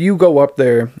 Because if you go up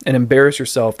there and embarrass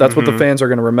yourself, that's what the fans are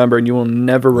going to remember, and you will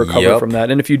never recover from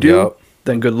that. And if you do,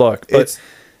 then good luck. But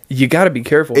you got to be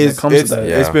careful when it comes to that.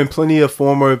 It's been plenty of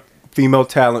former female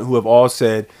talent who have all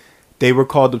said they were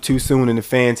called up too soon, and the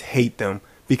fans hate them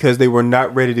because they were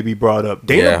not ready to be brought up.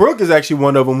 Dana Brooke is actually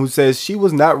one of them who says she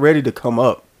was not ready to come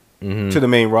up to the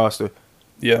main roster.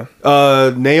 Yeah.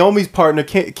 Naomi's partner,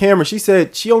 Cameron, she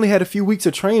said she only had a few weeks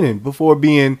of training before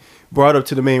being brought up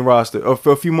to the main roster, or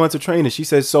for a few months of training. She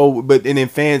said so, and then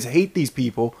fans hate these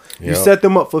people. You set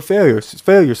them up for failure.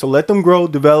 So let them grow,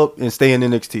 develop, and stay in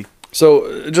NXT.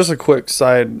 So just a quick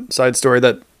side story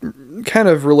that kind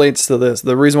of relates to this.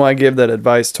 The reason why I give that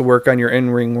advice to work on your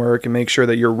in-ring work and make sure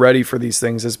that you're ready for these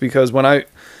things is because when I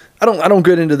don't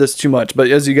get into this too much,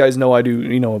 but as you guys know, I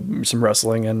do, some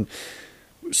wrestling. And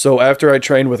so after I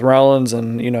trained with Rollins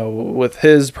and, with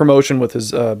his promotion with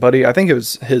his buddy, I think it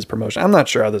was his promotion. I'm not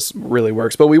sure how this really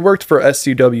works, but we worked for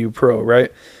SCW Pro,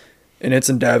 right? And it's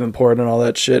in Davenport and all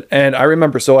that shit. And I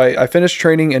remember, so I finished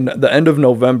training in the end of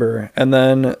November, and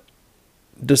then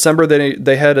December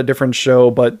they had a different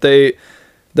show, but that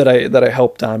I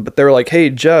helped on. But they were like, "Hey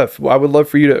Jeff, I would love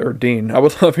for you to, or Dean, I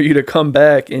would love for you to come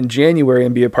back in January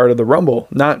and be a part of the Rumble,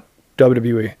 not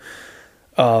WWE."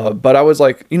 But I was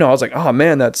like, oh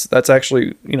man, that's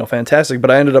actually, fantastic.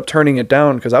 But I ended up turning it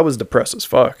down because I was depressed as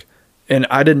fuck. And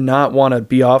I did not want to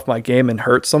be off my game and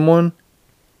hurt someone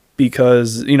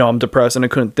because, I'm depressed and I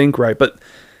couldn't think right. But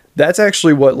that's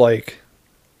actually what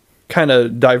kind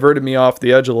of diverted me off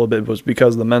the edge a little bit, was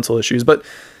because of the mental issues. But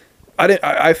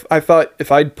I thought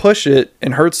if I'd push it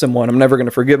and hurt someone, I'm never going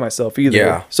to forgive myself either.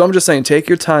 Yeah. So I'm just saying, take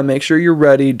your time, make sure you're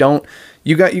ready.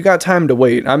 You got time to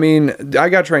wait. I mean, I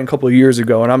got trained a couple of years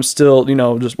ago, and I'm still,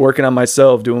 just working on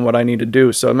myself, doing what I need to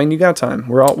do. So I mean, you got time.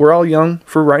 We're all young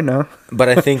for right now. But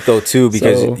I think though too,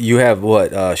 because you have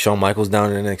Shawn Michaels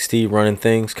down in NXT running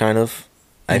things, kind of.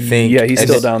 I think he's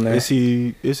still down there. Is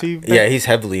he? Yeah, he's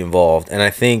heavily involved, and I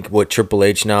think with Triple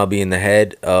H now being the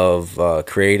head of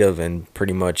creative and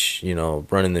pretty much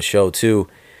running the show too,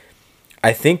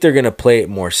 I think they're gonna play it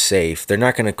more safe. They're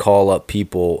not gonna call up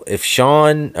people if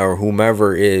Shawn or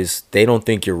whomever is. They don't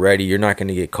think you're ready. You're not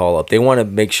gonna get called up. They want to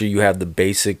make sure you have the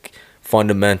basic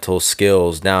fundamental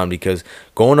skills down, because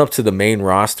going up to the main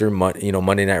roster,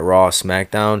 Monday Night Raw,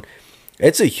 SmackDown,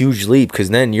 it's a huge leap,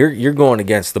 because then you're going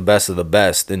against the best of the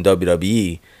best in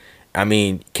WWE. I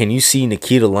mean, can you see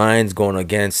Nikita Lyons going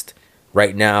against,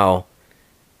 right now,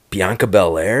 Bianca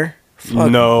Belair?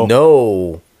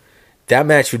 No. That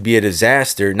match would be a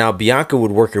disaster. Now, Bianca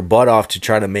would work her butt off to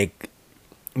try to make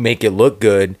it look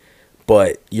good,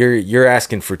 but you're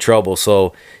asking for trouble.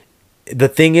 So the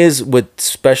thing is,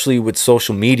 especially with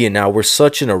social media now, we're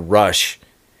such in a rush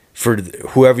for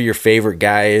whoever your favorite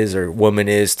guy is or woman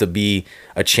is to be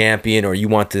a champion, or you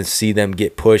want to see them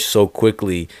get pushed so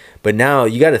quickly. But now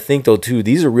you got to think though too,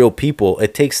 these are real people.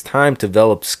 It takes time to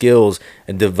develop skills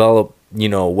and develop,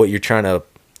 what you're trying to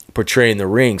portray in the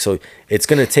ring. So it's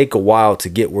going to take a while to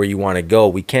get where you want to go.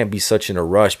 We can't be such in a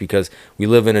rush, because we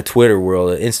live in a Twitter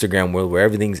world, an Instagram world, where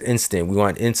everything's instant. We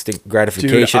want instant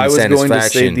gratification and satisfaction. Going to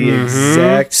say the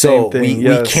exact same thing.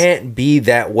 We can't be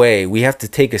that way. We have to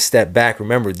take a step back.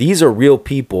 Remember, these are real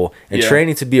people, and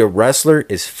training to be a wrestler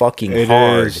is fucking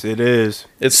hard. It is.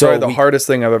 It's probably the hardest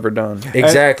thing I've ever done.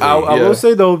 Exactly. I will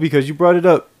say though, because you brought it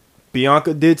up,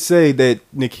 Bianca did say that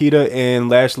Nikita and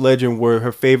Lash Legend were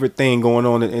her favorite thing going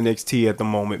on in NXT at the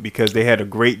moment, because they had a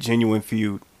great, genuine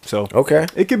feud. So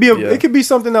it could be it could be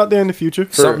something out there in the future,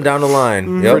 something down the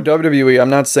line. For WWE. I'm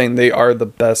not saying they are the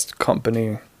best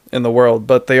company in the world,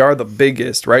 but they are the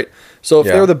biggest, right? So if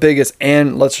they're the biggest,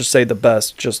 and let's just say the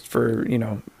best, just for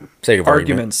sake of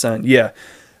argument's sake, then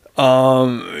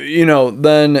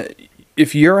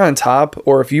if you're on top,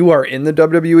 or if you are in the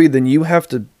WWE, then you have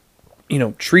to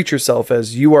treat yourself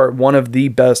as you are one of the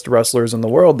best wrestlers in the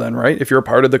world then, right? If you're a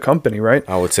part of the company, right?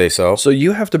 I would say so. So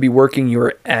you have to be working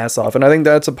your ass off. And I think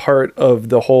that's a part of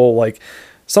the whole,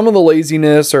 some of the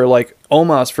laziness, or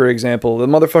Omos, for example. The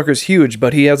motherfucker's huge,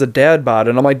 but he has a dad bod.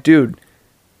 And I'm like, dude,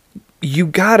 you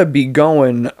gotta be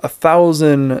going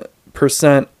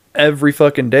 1,000% every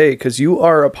fucking day, because you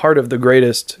are a part of the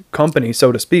greatest company,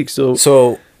 so to speak.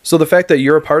 So the fact that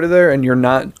you're a part of there and you're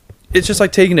not, it's just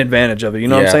like taking advantage of it. You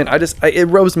know what I'm saying? It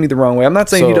rubs me the wrong way. I'm not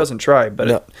saying he doesn't try,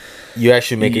 but you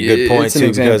actually make a good point too,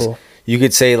 because you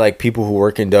could say people who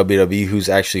work in WWE who's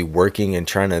actually working and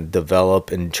trying to develop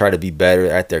and try to be better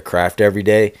at their craft every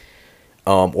day,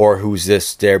 or who's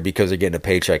just there because they're getting a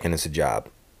paycheck and it's a job.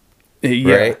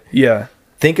 Right? Yeah.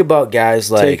 Think about guys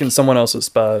taking someone else's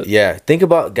spot. Yeah. Think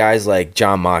about guys like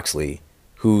Jon Moxley,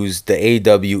 who's the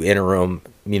AEW interim,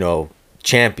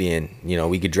 champion. You know,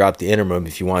 we could drop the interim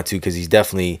if you want to, because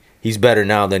he's better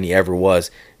now than he ever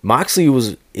was.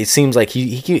 Moxley it seems like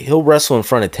he'll wrestle in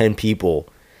front of 10 people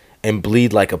and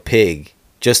bleed like a pig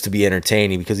just to be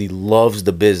entertaining because he loves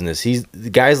the business.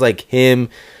 Guys like him,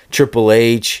 Triple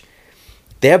H,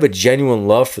 they have a genuine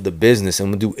love for the business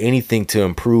and will do anything to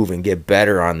improve and get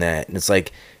better on that. And it's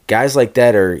like guys like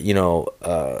that are, you know,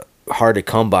 hard to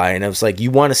come by. And it's like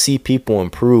you want to see people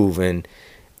improve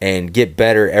and get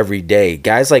better every day.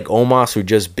 Guys like Omos who are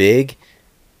just big,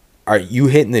 are you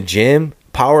hitting the gym?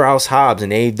 Powerhouse Hobbs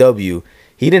in AEW,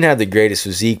 he didn't have the greatest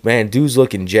physique, man. Dude's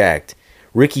looking jacked.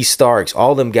 Ricky Starks,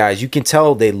 all them guys, you can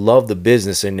tell they love the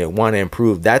business and they want to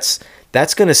improve. That's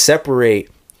going to separate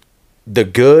the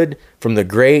good from the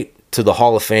great to the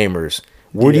Hall of Famers.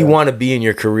 Where do you want to be in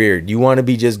your career? Do you want to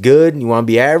be just good? You want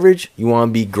to be average? You want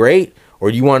to be great?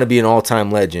 Or do you want to be an all-time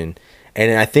legend?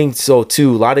 And I think so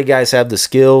too. A lot of guys have the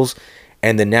skills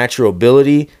and the natural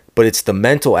ability, but it's the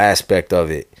mental aspect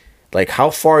of it. Like, how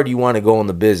far do you want to go in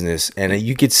the business? And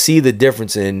you could see the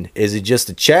difference in, is it just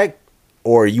a check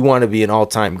or you want to be an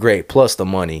all-time great plus the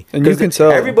money? And you can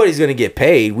tell. Everybody's going to get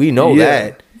paid. We know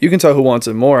that. You can tell who wants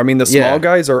it more. I mean, the small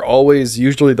guys are always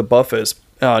usually the buffest.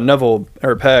 Neville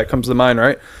or Pat comes to mind,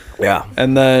 right? Yeah.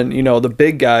 And then, you know, the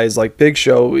big guys like Big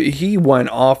Show, he went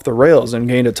off the rails and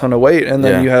gained a ton of weight. And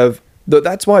then you have...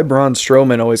 That's why Braun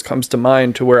Strowman always comes to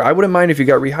mind, to where I wouldn't mind if he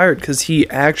got rehired because he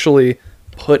actually...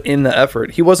 put in the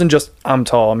effort. He wasn't just, I'm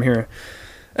tall, I'm here.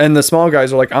 And the small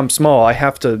guys are like, I'm small, I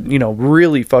have to, you know,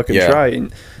 really fucking try.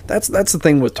 And that's the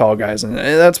thing with tall guys. And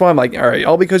that's why I'm like, all right,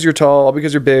 all because you're tall, all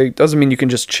because you're big, doesn't mean you can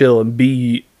just chill and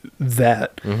be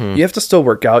that. Mm-hmm. You have to still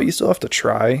work out. You still have to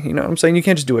try. You know what I'm saying? You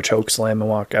can't just do a choke slam and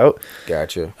walk out.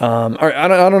 Gotcha. All right, I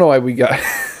don't know why we got...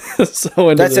 so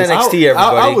into that's this. NXT,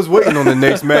 everybody. I was waiting on the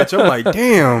next match. I'm like,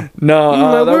 damn.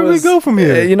 No, where do we go from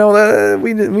here? You know,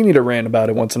 we need to rant about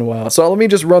it once in a while. So let me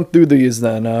just run through these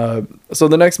then. So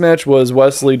the next match was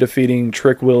Wesley defeating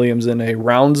Trick Williams in a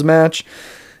rounds match.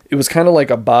 It was kind of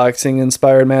like a boxing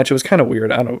inspired match. It was kind of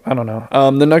weird. I don't know.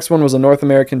 The next one was a North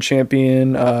American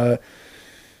champion,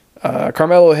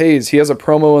 Carmelo Hayes. He has a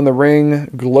promo in the ring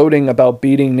gloating about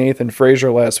beating Nathan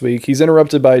Frazier last week. He's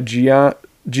interrupted by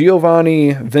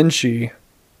Giovanni Vinci,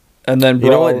 and then you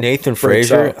know what, Nathan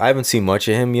Frazier, I haven't seen much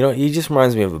of him. You know, he just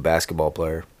reminds me of a basketball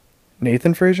player.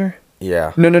 Nathan Frazier?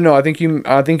 Yeah. No. You're thinking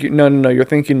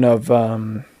of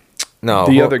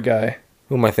the other guy.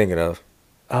 Who am I thinking of?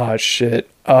 Oh shit.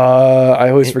 I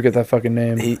always forget that fucking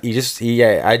name.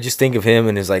 I just think of him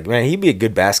and is like, man, he'd be a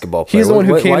good basketball player. He's the one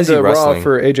who came to Raw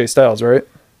for AJ Styles, right?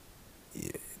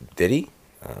 Did he?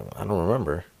 I don't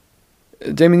remember.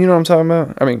 Damien, you know what I'm talking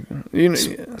about? I mean, you know,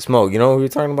 Smoke, you know who you're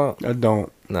talking about? I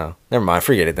don't. No, never mind.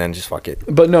 Forget it then. Just fuck it.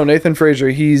 But no, Nathan Frazier,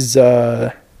 he's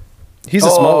a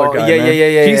smaller guy.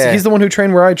 Yeah. He's the one who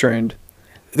trained where I trained.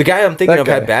 The guy I'm thinking of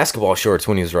had basketball shorts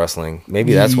when he was wrestling.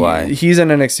 Maybe that's why. He's in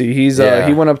NXT.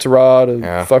 He went up to Raw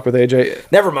to fuck with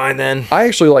AJ. Never mind then. I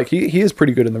actually he is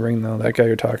pretty good in the ring though. That guy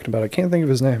you're talking about. I can't think of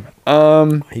his name.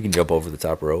 He can jump over the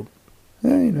top rope.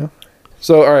 Yeah, you know.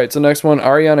 So, all right. So, next one,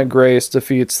 Ariana Grace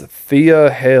defeats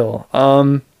Thea Hale.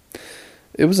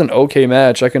 It was an okay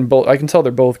match. I can tell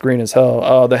they're both green as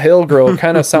hell. The Hale girl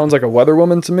kind of sounds like a weather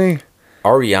woman to me.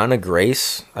 Ariana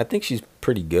Grace, I think she's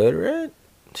pretty good, right?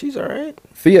 She's all right.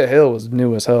 Thea Hale was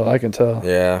new as hell. I can tell.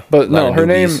 Yeah. But no, her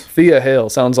name Thea Hale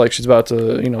sounds like she's about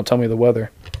to, tell me the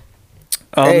weather.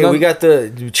 Hey, we got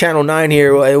the Channel 9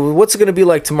 here. What's it gonna be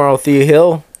like tomorrow, Thea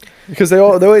Hale? Because they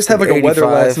always have like a weather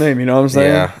last name, you know what I'm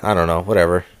saying? Yeah, I don't know,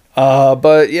 whatever.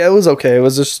 But yeah, it was okay. It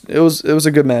was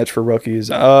a good match for rookies.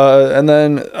 And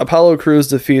then Apollo Crews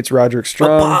defeats Roderick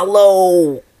Strong.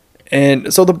 Apollo.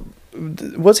 And so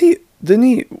didn't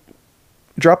he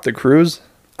drop the Crews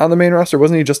on the main roster?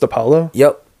 Wasn't he just Apollo?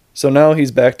 Yep. So now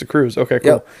he's back to Crews. Okay,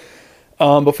 cool. Yep.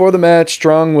 Before the match,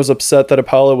 Strong was upset that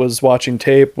Apollo was watching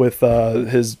tape with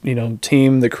his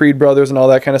team, the Creed brothers and all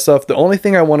that kind of stuff. The only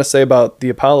thing I want to say about the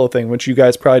Apollo thing, which you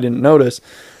guys probably didn't notice,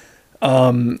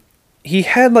 he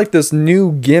had like this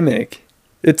new gimmick.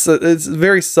 It's a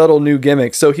very subtle new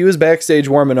gimmick. So he was backstage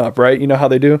warming up, right? You know how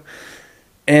they do?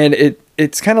 And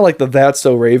it's kind of like the That's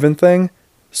So Raven thing.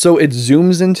 So it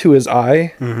zooms into his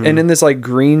eye, and in this like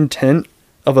green tint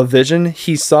of a vision,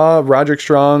 he saw Roderick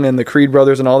Strong and the Creed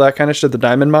brothers and all that kind of shit, the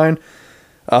Diamond Mine,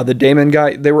 the Damon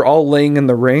guy, they were all laying in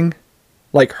the ring,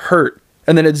 like hurt.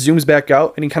 And then it zooms back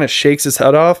out and he kind of shakes his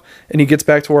head off and he gets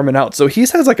back to warming out. So he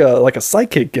has like a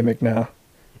sidekick gimmick now.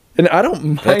 And I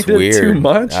don't mind it too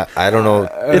much. I don't know.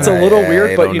 It's a little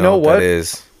weird, but you know what? That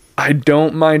is. I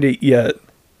don't mind it yet.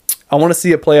 I want to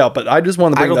see it play out, but I just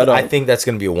want to bring that up. I think that's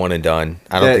going to be a one and done.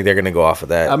 I don't think they're going to go off of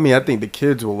that. I mean, I think the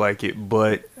kids will like it,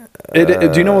 but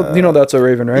Do you know that's a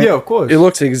Raven, right? Yeah, of course. It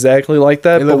looks exactly like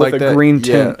that, It but look with like a that. green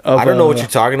Yeah. tint. Of I don't know what you're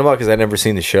talking about because I've never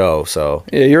seen the show. So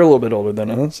Yeah, you're a little bit older than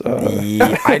us.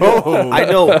 yeah, I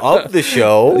know of the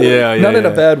show. Yeah, Not in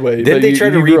a bad way. Didn't but they try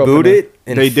to you grew up reboot in it. it?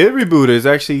 And They did reboot it. It's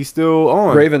actually still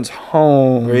on. Raven's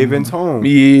Home. Raven's Home.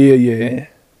 Yeah.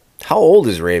 How old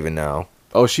is Raven now?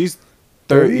 Oh, she's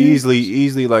 30?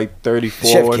 easily like Does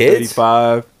she have 34, kids?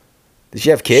 35. Does she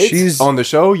have kids? She's On the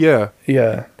show, yeah.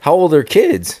 yeah, How old are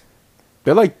kids?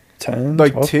 They're like 10,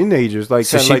 like 12? teenagers. Like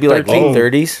So 10, she'd be like 13.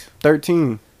 late 30s.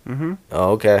 13. Mm-hmm.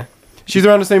 Oh, okay. She's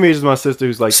around the same age as my sister,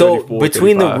 who's like So 34,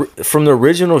 between 35. from the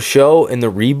original show and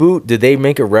the reboot, did they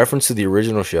make a reference to the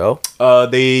original show?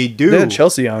 They do. They had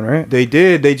Chelsea on, right? They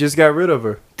did. They just got rid of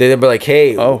her. Did they be like,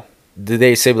 hey? Oh. Did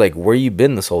they say like, where you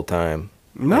been this whole time?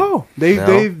 No, No?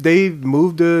 they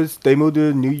moved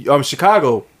to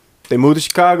Chicago. They moved to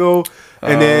Chicago,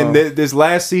 and then this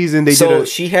last season they So did.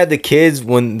 she had the kids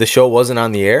when the show wasn't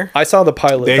on the air. I saw the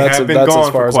pilot. They that's have been that's as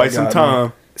gone far for as I quite some got, time.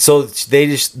 man. So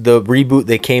the reboot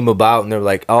they came about and they're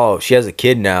like, oh, she has a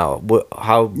kid now.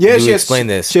 How Yeah, do she we has, explain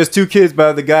this? She has 2 kids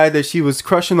by the guy that she was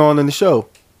crushing on in the show.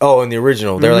 Oh, in the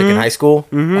original, they're like in high school.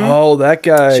 Oh, that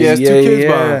guy. She has 2 kids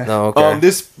by him. No, okay.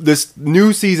 This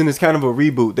new season is kind of a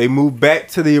reboot. They moved back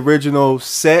to the original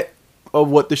set of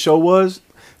what the show was.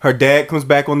 Her dad comes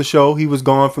back on the show. He was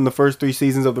gone from the first 3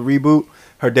 seasons of the reboot.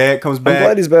 Her dad comes I'm back.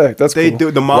 glad he's back. That's They cool.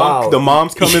 do the mom. Wow. The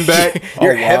mom's coming back.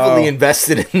 You're Oh, wow. heavily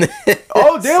invested in this.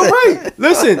 Oh, damn right.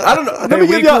 Listen, I don't know. Let Hey, me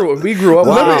give y'all. we grew up.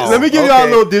 Wow. with Let me give y'all a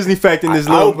Okay. little Disney fact in this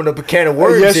I little. opened up a can of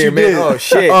worms Yes, here, you man. did. Oh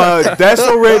shit. That's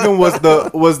So Raven was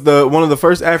the one of the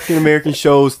first African American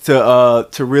shows to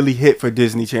really hit for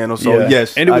Disney Channel. So Yeah.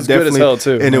 yes, And it was I good as definitely- hell,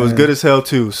 too. And it was Man. good as hell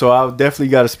too. So I definitely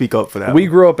got to speak up for that. We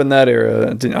grew up in that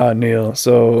era, Neil.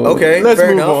 So Okay. Let's fair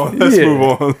move enough. on. Let's Yeah.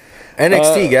 move on.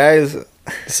 NXT guys.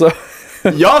 So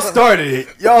Y'all started it.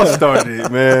 Y'all started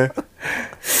it, man.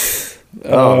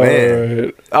 Oh man,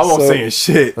 alright. I won't So- saying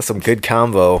shit. that's some good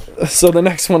combo. So the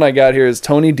next one I got here is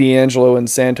Tony D'Angelo and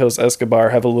Santos Escobar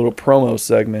have a little promo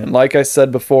segment. Like I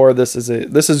said before, this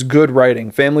is good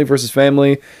writing. Family versus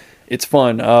family. It's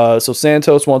fun. So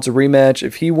Santos wants a rematch.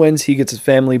 If he wins, he gets his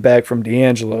family back from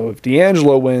D'Angelo. If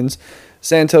D'Angelo wins,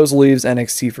 Santos leaves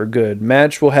NXT for good.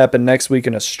 Match will happen next week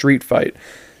in a street fight.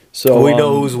 So We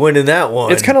know who's winning that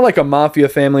one. it's kind of like a mafia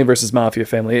family versus mafia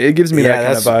family. It gives me that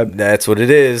kind of vibe. That's what it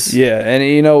is. Yeah, and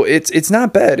it's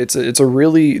not bad. It's a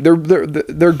really they're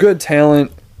good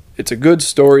talent. It's a good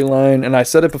storyline, and I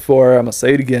said it before. I'm gonna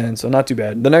say it again, so not too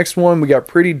bad. The next one we got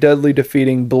Pretty Deadly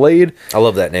defeating Blade. I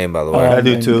love that name, by the way. I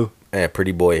do and- too. Yeah,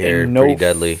 pretty boy hair, and no pretty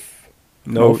deadly.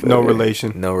 No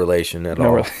relation. No relation at No,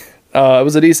 all. really. It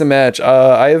was a decent match.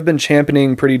 I have been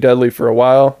championing Pretty Deadly for a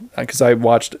while because I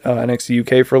watched NXT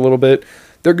UK for a little bit.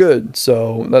 They're good,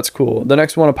 so that's cool. The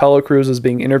next one, Apollo Crews is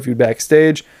being interviewed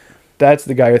backstage. That's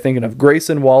the guy you're thinking of.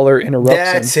 Grayson Waller interrupts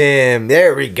That's him. him.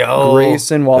 There we go.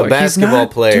 Grayson Waller. the basketball he's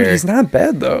not, player. Dude, he's not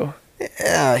bad though.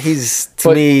 Yeah, he's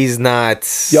But he's not.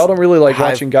 Y'all don't really like high-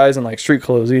 watching guys in like street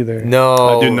clothes either.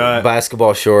 No, I do not.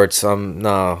 basketball shorts.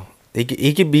 No,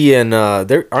 he could be in.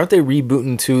 There aren't they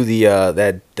rebooting to the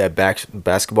that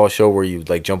basketball show where you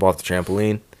like jump off the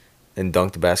trampoline and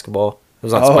dunk the basketball. It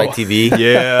was on Oh. Spike TV.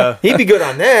 Yeah. He'd be good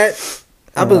on that.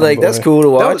 I'd be Oh, like, that's boy. cool to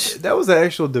watch. That was the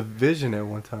actual division at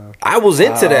one time. I was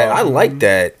into that. I liked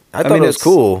that. I thought it was it's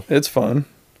cool. It's fun.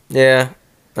 Yeah.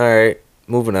 All right.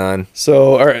 Moving on.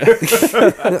 So all right,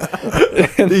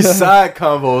 These side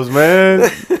combos, man.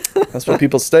 that's what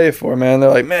people stay for, man. They're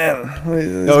like, man.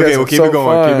 These Okay, guys well are keep so it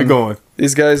going. fun. Keep it going.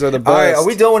 These guys are the best. All right. Are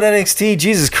we done with NXT?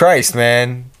 Jesus Christ,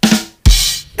 man.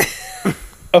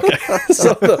 Okay.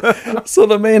 So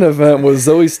the main event was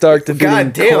Zoe Stark defeating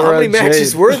God damn. How Cora many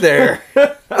matches Jade. were there?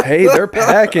 Hey, they're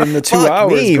packing the 2 Fuck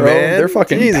hours, me, bro. man. They're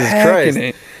fucking Jesus packing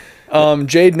Christ. it.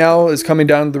 Jade now is coming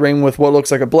down the ring with what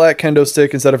looks like a black kendo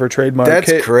stick instead of her trademark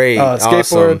That's great. skateboard.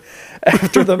 Awesome.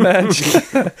 After the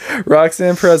match,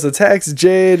 Roxanne Perez attacks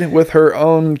Jade with her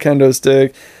own kendo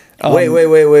stick.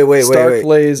 Wait. Stark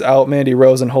lays out Mandy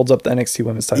Rose and holds up the NXT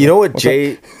Women's title. You know what What's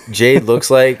up? Jade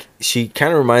looks like? She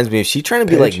kind of reminds me of. She trying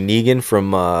to be like Paige? Negan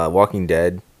from Walking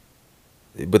Dead,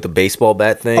 with the baseball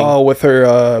bat thing. Oh, with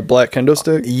her black kendo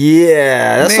stick?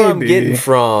 Yeah, that's what I'm Maybe. getting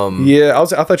from. Yeah, I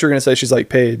thought you were gonna say she's like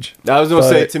Paige. I was gonna But-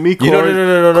 say to me, You Cora,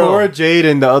 know, no. Cora Jade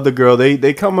and the other girl,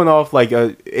 they coming off like a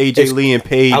AJ It's- Lee and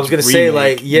Paige. I was gonna say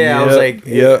remake. I was like,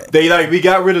 yeah. They we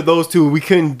got rid of those two. We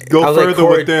couldn't go I was like, further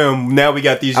Cora- with them. Now we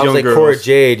got these I was young like girls. Cora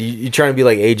Jade. You trying to be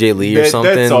like AJ Lee or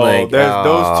something? That's all. Like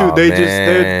Those two.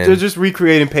 They're just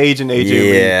recreating Paige and AJ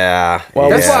Lee. Yeah. Well,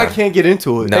 That's yeah. why I can't get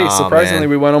into it. No. Hey, Nah, surprisingly, man.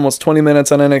 we went almost 20 minutes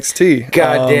minutes on NXT.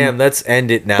 God damn, let's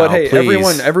end it now. But hey,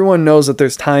 please. everyone knows that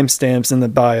there's timestamps in the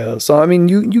bio. So I mean,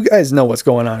 you guys know what's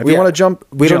going on. If you want to jump,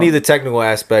 we don't need the technical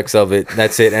aspects of it.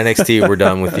 That's it. NXT, we're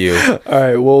done with you. All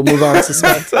right, we'll move on to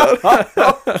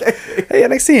SmackDown. Okay. Hey,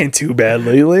 NXT ain't too bad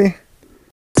lately.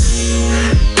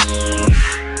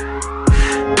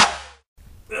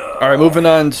 All right, moving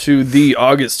on to the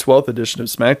August 12th edition of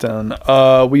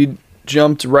SmackDown. We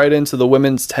jumped right into the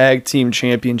Women's Tag Team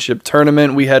Championship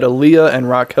tournament. We had Aaliyah and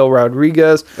Raquel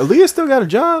Rodriguez. Aaliyah still got a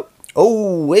job?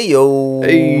 Oh,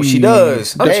 hey, she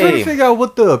does. I'm trying to figure out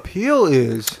what the appeal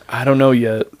is. I don't know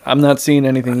yet. I'm not seeing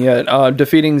anything yet.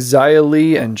 Defeating Xia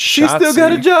Li and Shotzi. She still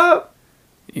got a job?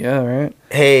 Yeah, right.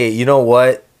 Hey, you know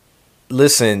what?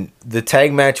 Listen, the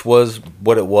tag match was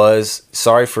what it was.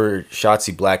 Sorry for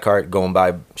Shotzi Blackheart going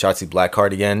by Shotzi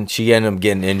Blackheart again. She ended up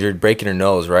getting injured, breaking her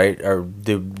nose, right? Or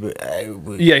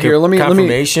here, let me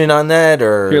confirmation on that,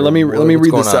 or here, let me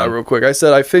read this out real quick. I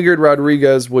said I figured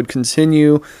Rodriguez would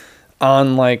continue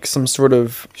on like some sort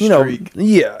of streak.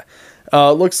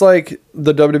 Looks like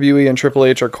the WWE and Triple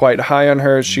H are quite high on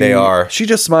her. They are. She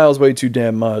just smiles way too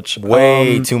damn much.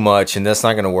 Way too much, and that's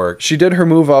not going to work. She did her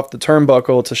move off the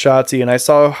turnbuckle to Shotzi, and I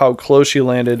saw how close she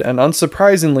landed, and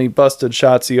unsurprisingly busted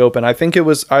Shotzi open. I think it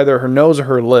was either her nose or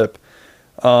her lip.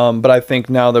 But I think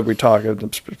now that we talk,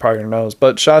 it's probably her nose.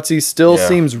 But Shotzi still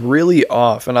seems really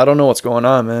off, and I don't know what's going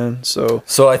on, man. So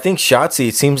I think Shotzi,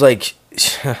 it seems like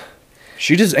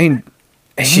she just ain't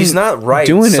she's not right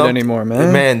doing it anymore,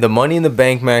 man. Man, the Money in the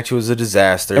Bank match was a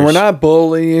disaster. And we're not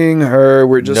bullying her.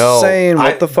 We're just saying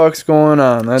what the fuck's going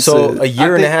on. That's it. A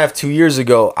year and a half, 2 years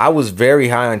ago, I was very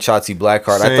high on Shotzi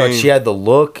Blackheart. Same. I thought she had the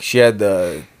look. She had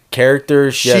the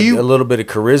character. She had a little bit of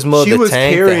charisma. The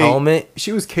tank, the helmet.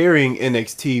 She was carrying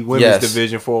NXT women's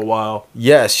division for a while.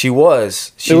 Yes, she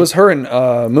was. It was her and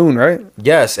Moon, right?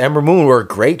 Yes, Ember Moon were a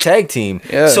great tag team.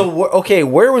 Yeah. So, okay,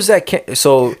 where was that?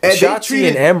 Shotzi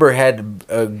and Ember had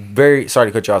a very... Sorry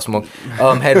to cut you off, Smoke.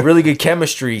 Had really good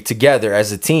chemistry together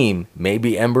as a team.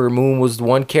 Maybe Ember Moon was the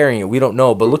one carrying it. We don't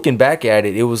know. But looking back at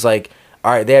it, it was like,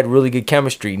 all right, they had really good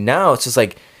chemistry. Now it's just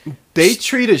like... They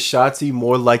treated Shotzi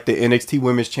more like the NXT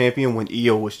Women's Champion when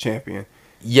Io was champion.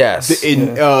 Yes.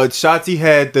 Shotzi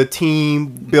had the team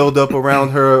build up around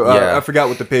her. I forgot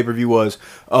what the pay-per-view was.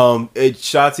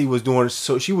 Shotzi was doing...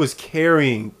 So she was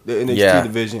carrying the NXT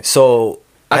division. So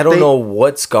I don't know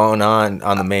what's going on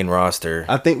the main roster.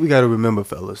 I think we got to remember,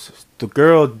 fellas, the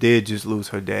girl did just lose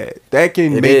her dad. That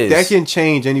can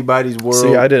change anybody's world.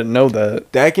 See, I didn't know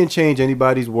that. That can change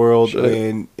anybody's world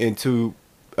into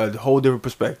a whole different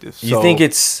perspective. You think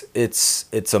it's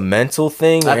a mental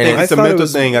thing? I think it's a mental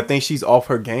thing. I think she's off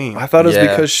her game. I thought it was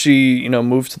because she,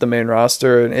 moved to the main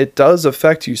roster, and it does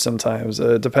affect you sometimes.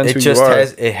 It depends who you are.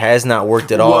 It has not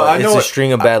worked at all. It's a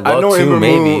string of bad luck too,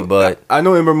 maybe. But I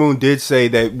know Ember Moon did say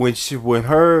that when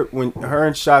her and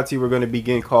Shotzi were going to be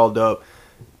getting called up,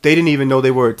 they didn't even know they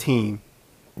were a team.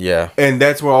 Yeah, and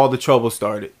that's where all the trouble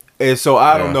started. And so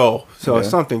I don't know. So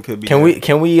something could be. Can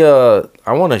we?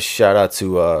 I want to shout out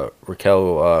to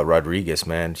Raquel Rodriguez,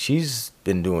 man. She's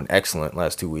been doing excellent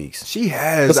last 2 weeks. She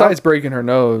has. Besides breaking her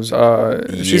nose,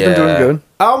 she's been doing good.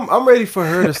 I'm ready for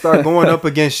her to start going up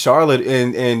against Charlotte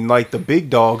and like the big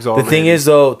dogs already. The thing is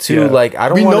though, too, like I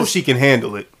don't. We know she can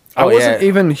handle it. I wasn't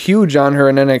even huge on her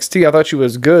in NXT. I thought she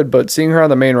was good, but seeing her on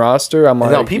the main roster, I'm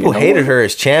like... No, people hated her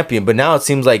as champion, but now it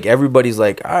seems like everybody's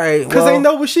like, all right, because they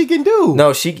know what she can do.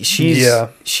 No, she's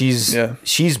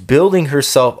building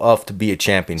herself up to be a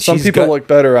champion. Some people look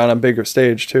better on a bigger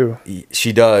stage, too.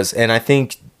 She does, and I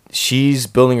think she's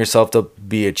building herself to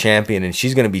be a champion, and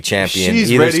she's going to be champion.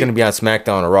 Either it's going to be on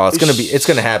SmackDown or Raw. It's going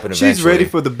to happen eventually. She's ready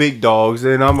for the big dogs,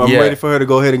 and I'm ready for her to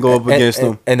go ahead and go up against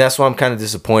them. And that's why I'm kind of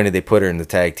disappointed they put her in the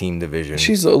tag team division.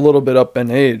 She's a little bit up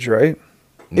in age, right?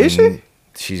 Is she?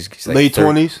 She's like late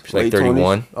 20s. She's like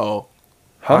 31. 20s? Oh,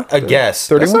 huh? I guess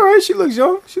 31. That's all right. She looks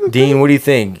young. Dean, what do you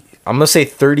think? I'm gonna say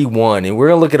 31, and we're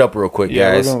gonna look it up real quick,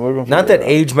 guys. We're gonna Not that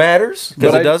age matters,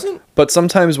 because it doesn't. But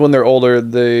sometimes when they're older,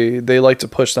 they like to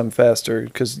push them faster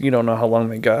because you don't know how long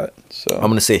they got. So I'm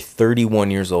gonna say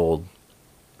 31 years old.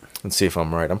 Let's see if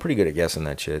I'm right. I'm pretty good at guessing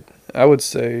that shit. I would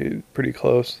say pretty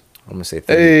close. I'm gonna say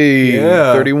 30. Hey,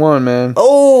 31, man.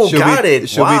 Oh, she'll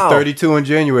be 32 in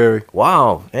January.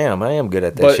 Wow, damn, I am good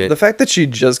at that but shit. The fact that she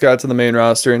just got to the main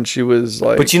roster and she was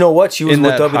like, but you know what? She was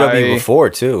with WWE before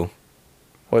too.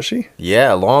 Was she?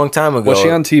 Yeah, a long time ago. Was she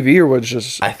on TV or was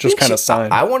just kind of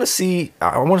signed? I want to say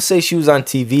she was on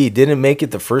TV. Didn't make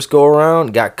it the first go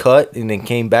around. Got cut and then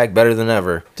came back better than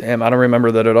ever. Damn, I don't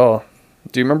remember that at all.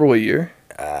 Do you remember what year?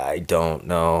 I don't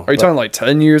know. Are you talking like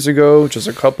 10 years ago? Just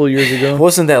a couple years ago? It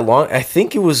wasn't that long. I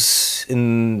think it was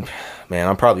in man,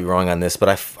 I'm probably wrong on this,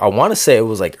 but I want to say it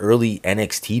was like early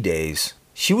NXT days.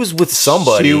 She was with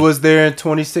somebody. She was there in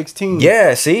 2016.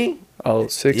 Yeah, see? Oh,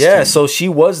 16. Yeah, so she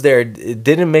was there. It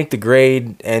didn't make the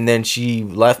grade, and then she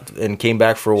left and came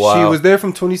back for a while. She was there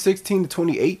from 2016 to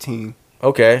 2018.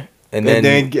 Okay. And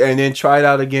then tried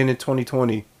out again in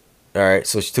 2020. All right,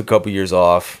 so she took a couple years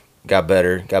off, got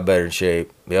better in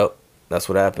shape. Yep, that's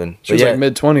what happened. She was like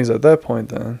mid-20s at that point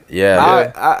then.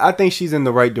 Yeah. I think she's in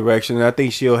the right direction, and I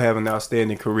think she'll have an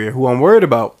outstanding career. Who I'm worried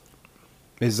about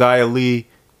is Xia Li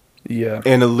Yeah.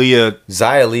 and Aaliyah.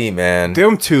 Xia Li, man.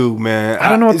 Them two, man. I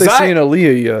don't know what they see in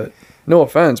Aaliyah yet. No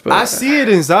offense, but I see it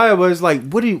in Xia, but it's like,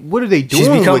 what are they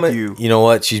doing with you? You know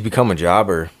what? She's become a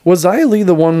jobber. Was Xia Li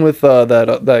the one with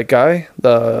that guy,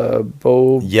 the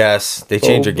Bo? Yes, they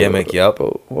changed her gimmick. Yep.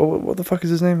 What the fuck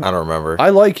is his name? I don't remember. I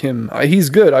like him.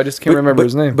 He's good. I just can't remember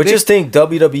his name. But just think,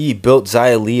 WWE built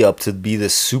Xia Li up to be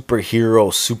this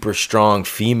superhero, super strong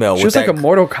female. She was like a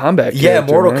Mortal Kombat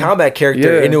character. Mortal Kombat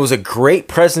character, and it was a great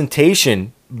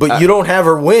presentation. But you don't have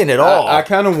her win at all. I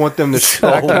kind of want them to.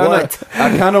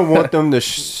 I kind of want them to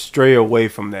stray away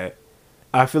from that.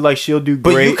 I feel like she'll do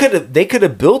great. But they could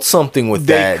have built something with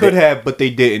that. They could have, but they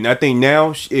didn't. I think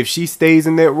now, if she stays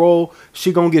in that role,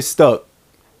 she gonna get stuck.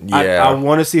 Yeah, I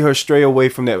want to see her stray away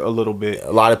from that a little bit.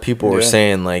 A lot of people were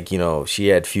saying, like, she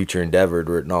had Future Endeavored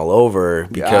written all over her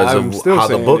because of how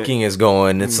the booking is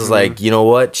going. It's just like, you know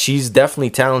what? She's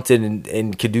definitely talented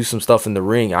and could do some stuff in the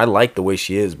ring. I like the way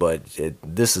she is, but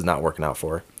this is not working out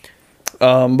for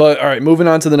her. But all right, moving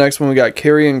on to the next one, we got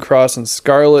Karrion Kross and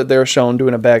Scarlett. They're shown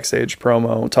doing a backstage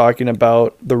promo talking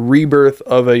about the rebirth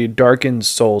of a darkened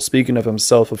soul. Speaking of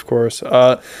himself, of course.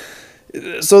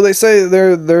 So they say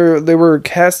they were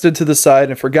casted to the side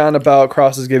and forgotten about.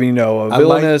 Kross is giving a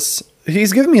villainous.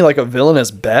 He's giving me like a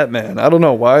villainous Batman. I don't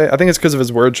know why. I think it's because of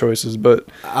his word choices, but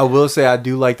I will say I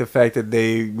do like the fact that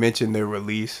they mentioned their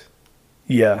release.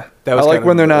 Yeah, that was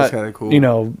when they're not kind of cool.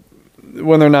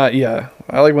 When they're not. Yeah,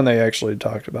 I like when they actually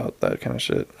talked about that kind of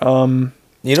shit.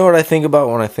 You know what I think about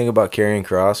when I think about Karrion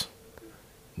Kross?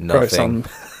 Nothing.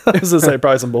 I was gonna say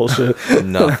probably some bullshit.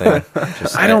 Nothing.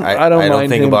 I don't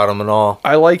think about him at all.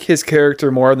 I like his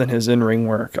character more than his in-ring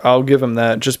work. I'll give him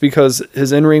that, just because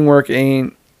his in-ring work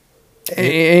ain't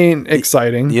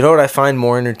exciting. You know what I find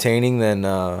more entertaining than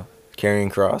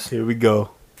Karrion Kross? Here we go.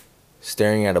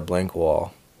 Staring at a blank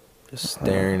wall, just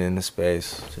staring into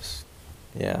space. Just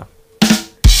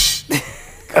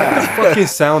fucking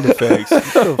sound effects.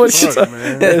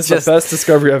 Man? It's the best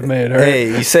discovery I've made. Right?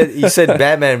 Hey, you said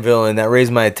Batman villain. That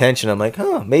raised my attention. I'm like,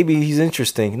 maybe he's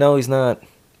interesting. No, he's not.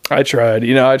 I tried.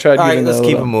 I tried. All right, let's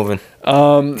keep it moving.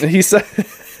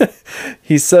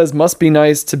 He says must be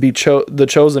nice to be the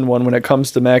chosen one when it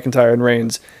comes to McIntyre and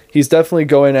Reigns. He's definitely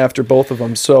going after both of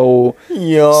them. So since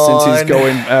he's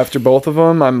going after both of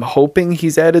them, I'm hoping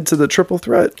he's added to the triple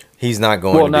threat. He's not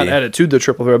going. Well, not added to the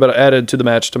triple threat, but added to the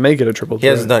match to make it a triple threat. He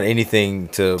hasn't done anything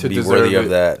to be worthy of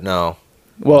that. No.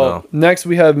 Well, next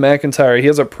we have McIntyre. He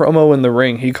has a promo in the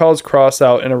ring. He calls Kross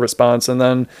out in a response, and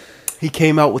then he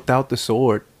came out without the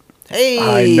sword. Hey,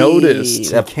 I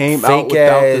noticed. That came out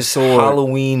without the sword.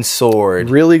 Halloween sword.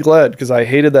 Really glad, because I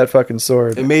hated that fucking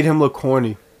sword. It made him look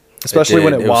corny. Especially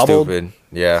when it wobbled. Stupid.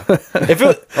 Yeah.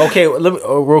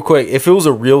 Real quick. If it was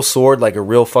a real sword, like a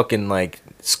real fucking like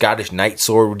Scottish knight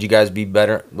sword, would you guys be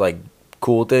better, like,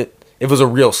 cool with it? If it was a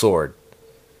real sword,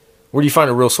 where do you find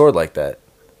a real sword like that?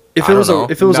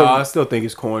 I still think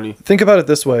it's corny. Think about it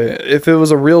this way: if it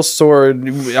was a real sword,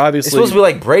 obviously it's supposed to be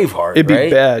like Braveheart. It'd be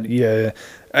bad. Yeah.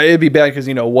 It'd be bad because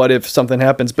what if something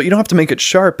happens? But you don't have to make it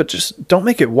sharp. But just don't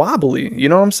make it wobbly. You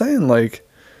know what I'm saying? Like,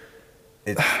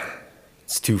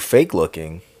 it's too fake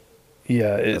looking.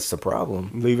 Yeah, that's the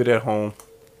problem. Leave it at home.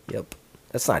 Yep,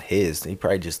 that's not his. He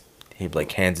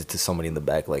like hands it to somebody in the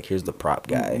back. Like, here's the prop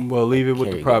guy. Well, leave it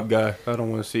with the prop guy. I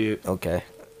don't want to see it. Okay.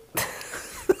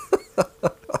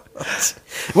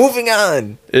 Moving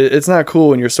on. It's not cool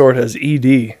when your sword has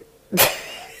ED.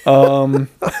 Wow.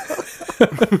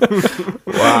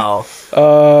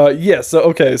 Yeah.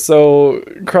 So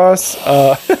Kross.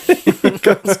 He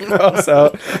cuts Kross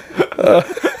out.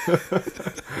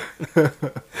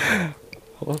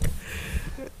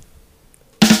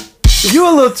 You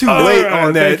a little too late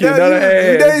on that.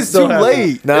 That is too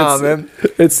late. Nah, man.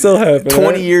 It's still happening.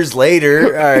 20 years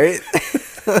later. All right.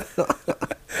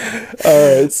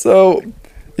 All right. So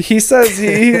he says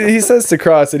he says to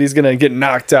Kross that he's gonna get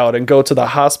knocked out and go to the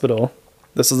hospital.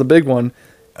 This is a big one.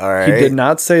 All right. He did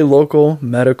not say local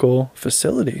medical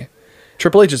facility.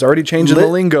 Triple H is already changing the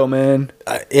lingo, man.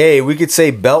 Hey, we could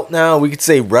say belt now. We could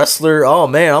say wrestler. Oh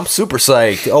man, I'm super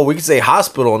psyched. Oh, we could say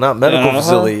hospital, not medical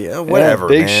facility. Whatever,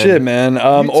 big man. shit, man.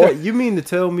 You mean to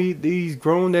tell me these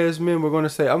grown ass men were going to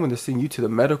say, "I'm going to send you to the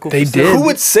medical"? They facility? did. Who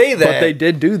would say that? But they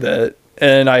did do that,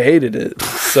 and I hated it.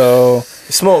 So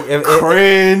Smoke.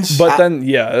 Cringe. But then,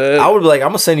 I would be like, I'm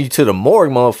gonna send you to the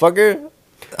morgue, motherfucker.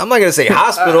 I'm not gonna say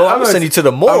hospital. I'm gonna send you to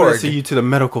the I'm going morgue. to send you to the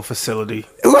medical facility.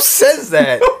 Who says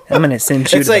that? I'm gonna send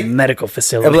you It's to like- the medical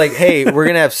facility. I'm like, hey, we're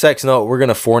gonna have sex. No, we're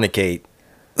gonna fornicate.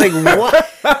 Like what?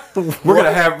 We're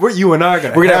gonna have. You and I are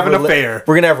gonna have an affair.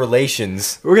 We're gonna have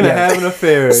relations. We're gonna have an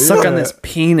affair. Suck on Yeah. this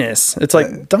penis. It's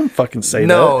like, don't fucking say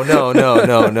No,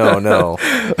 that. no.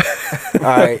 All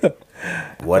right,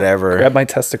 whatever. Grab my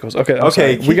testicles. Okay,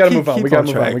 Okay, we gotta keep- move on. keep We gotta on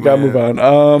move track, on. We gotta man. move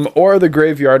on. Or the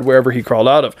graveyard, wherever he crawled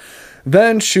out of.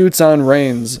 Then shoots on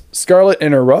Reigns. Scarlett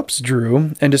interrupts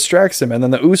Drew and distracts him, and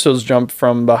then the Usos jump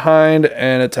from behind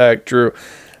and attack Drew.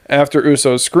 After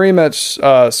Usos scream at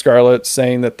Scarlett,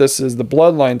 saying that this is the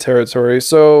bloodline territory,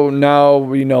 so now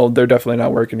we know they're definitely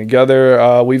not working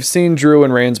together. We've seen Drew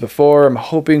and Reigns before. I'm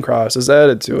hoping Cross is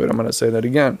added to it. I'm going to say that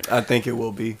again. I think it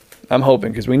will be. I'm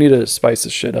hoping, because we need to spice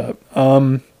this shit up.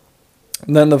 And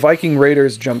then the Viking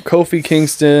Raiders jump Kofi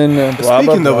Kingston. Blah, blah,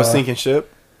 Speaking blah. of a sinking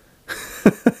ship.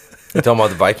 You talking about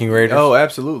the Viking Raiders? Oh,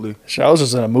 absolutely. I was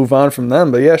just going to move on from them,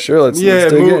 but yeah, sure. Let's Yeah,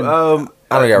 dig in.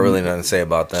 I don't got really nothing to say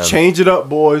about them. change it up,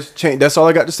 boys. That's all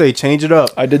I got to say. Change it up.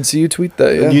 I did see you tweet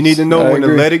that. Yeah. You need to know I when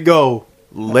agree. to let it go.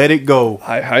 Let it go.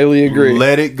 I highly agree.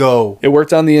 Let it go. It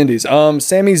worked on the indies. Sami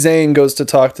Zayn goes to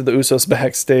talk to the Usos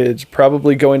backstage,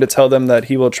 probably going to tell them that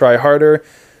he will try harder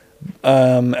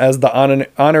as the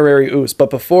honorary Us. But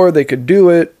before they could do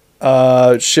it,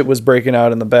 shit was breaking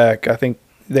out in the back. I think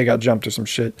they got jumped or some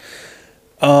shit.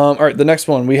 All right, the next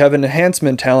one. We have an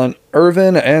enhancement talent.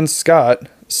 Irvin and Scott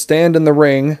stand in the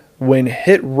ring when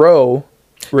Hit Row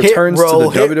returns to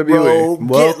the WWE.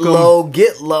 Welcome.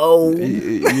 Get low.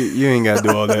 You ain't got to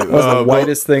do all that. That was the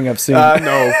whitest thing I've seen I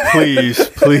know.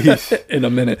 Please. in a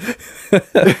minute.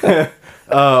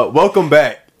 Welcome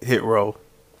back, Hit Row.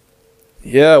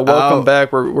 Yeah, welcome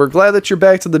back. We're glad that you're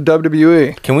back to the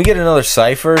WWE. Can we get another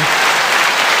cipher?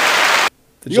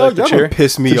 Did you like the Y'all cheer? gonna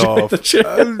piss me Did you like off. the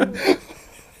cheer?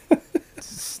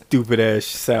 Stupid ass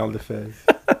sound effect.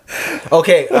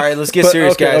 Okay, all right, let's get But-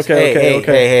 serious, okay, guys. okay,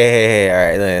 Hey,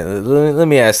 all right, let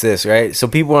me ask this, right? So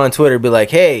people on Twitter be like,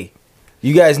 hey,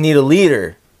 you guys need a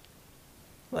leader.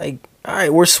 Like, all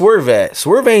right, where's Swerve at?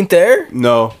 Swerve ain't there.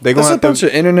 No, they That's gonna a have bunch to.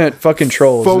 of internet fucking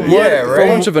trolls. For dude. what? Yeah, For right.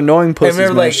 a bunch of annoying pussies, And they're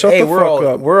man. like, Shut hey, the fuck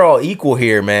up. we're all equal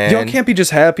here, man. Y'all can't be just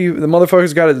happy. The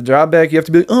motherfuckers got the job back. You have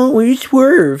to be like, oh, we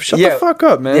Swerve. Shut Yeah. the fuck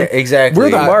up, man. Yeah, exactly.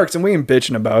 We're the I- marks, and we ain't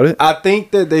bitching about it. I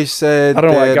think that they said. I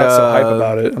don't know why I got so hype that,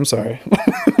 about it. I'm sorry.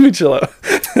 Let me chill out.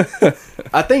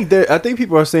 I think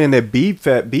people are saying that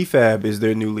BFAB is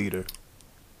their new leader.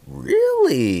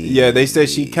 Really? Yeah, they said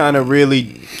she kind of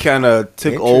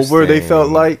took over. They felt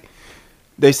Interesting. like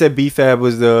they said BFAB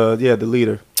was the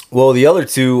leader. Well, the other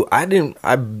two, I didn't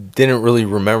really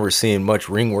remember seeing much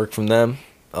ring work from them.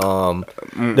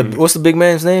 What's the big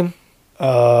man's name?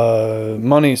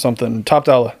 Money something. Top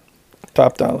dollar.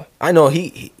 I know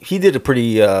he did a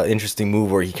pretty interesting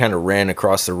move where he kind of ran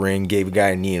across the ring, gave a guy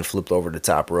a knee, and flipped over the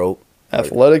top rope.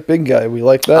 Athletic big guy. We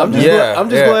like that. I'm man. just I'm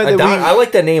just glad that I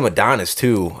like that name Adonis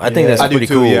too. I think Yeah. that's I do pretty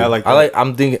too, cool. yeah, I like that.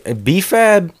 I'm thinking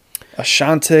BFAB,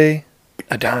 Ashante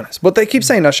Adonis. But they keep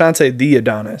saying Ashante the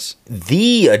Adonis.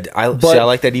 I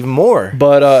like that even more.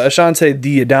 But Ashante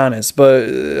the Adonis. But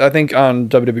I think on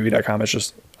WWE.com it's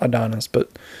just Adonis. But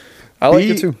I like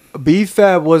it too.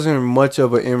 BFAB wasn't much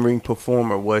of an in-ring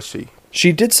performer, was she?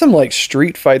 She did some like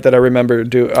street fight that I remember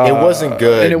do. It wasn't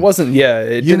good. And it wasn't. Yeah,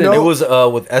 it You didn't. know- It was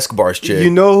with Escobar's chick. You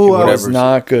know who it I was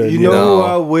not good. You know No. who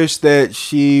I wish that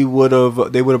they would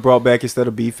have brought back instead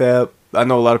of BFAB? I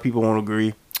know a lot of people won't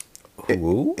agree.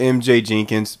 Who? MJ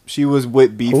Jenkins. She was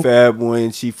with BFAB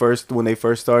when they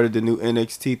first started the new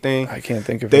NXT thing. I can't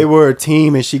think of They it. were a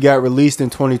team and she got released in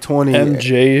 2020.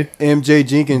 MJ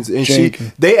Jenkins and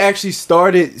Jenkins. they actually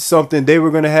started something they were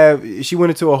going to have. She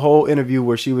went into a whole interview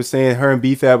where she was saying her and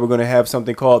BFAB were going to have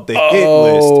something called the Hit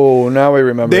List. Oh, now I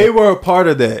remember. They were a part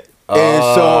of that. And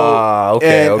so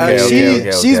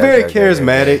she's very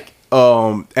charismatic.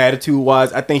 Attitude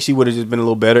wise, I think she would have just been a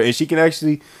little better, and she can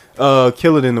actually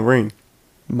kill it in the ring.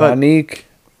 Monique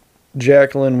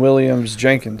Jacqueline Williams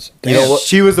Jenkins. You know what?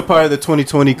 She was a part of the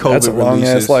 2020 COVID That's a long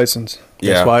releases. ass license.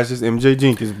 Yeah. That's why it's just MJ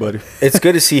Jenkins, buddy. It's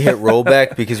good to see Hit Row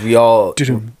back because we all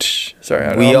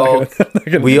Sorry, we I'm all not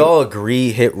gonna we do it. all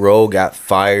agree Hit Row got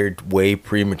fired way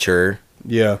premature,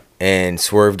 Yeah. and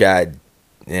Swerve got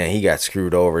Yeah, he got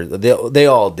screwed over. They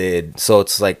all did. So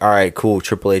it's like, all right, cool.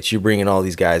 Triple H, you're bringing all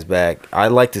these guys back.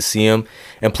 I'd like to see them.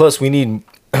 And plus, we need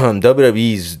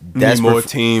WWE's Need more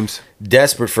teams.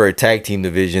 Desperate for a tag team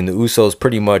division. The Usos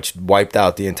pretty much wiped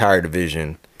out the entire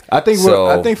division. I think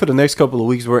for the next couple of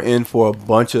weeks we're in for a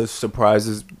bunch of surprise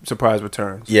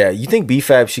returns. Yeah, you think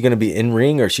B-Fab, she gonna be in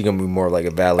ring or is she gonna be more like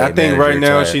a valet? I think right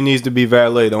now she needs to be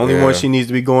valet. The only one she needs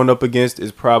to be going up against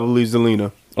is probably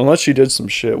Zelina. Unless she did some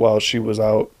shit while she was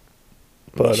out.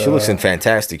 But she looks in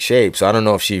fantastic shape, so I don't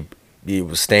know if she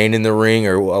was staying in the ring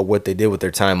or what they did with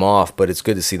their time off, but it's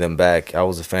good to see them back. I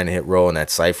was a fan of Hit Row and that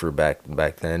Cypher back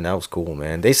then. That was cool,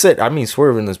 man. They said,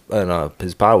 Swerve in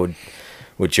his pod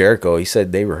with Jericho, he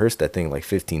said they rehearsed that thing like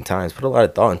 15 times. Put a lot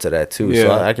of thought into that too. Yeah.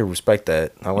 So I can respect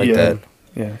that. I like that.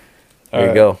 Yeah. There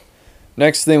you go.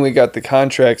 Next thing, we got the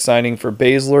contract signing for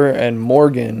Baszler and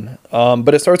Morgan.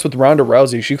 But it starts with Ronda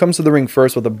Rousey. She comes to the ring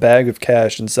first with a bag of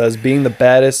cash and says being the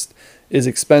baddest is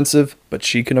expensive, but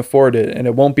she can afford it, and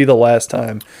it won't be the last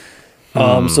time.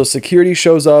 So security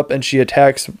shows up, and she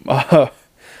attacks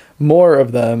more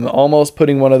of them, almost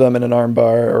putting one of them in an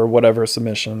armbar or whatever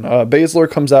submission. Baszler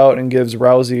comes out and gives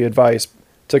Rousey advice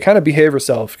to kind of behave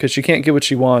herself because she can't get what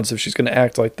she wants if she's going to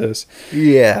act like this.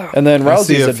 Yeah. And then I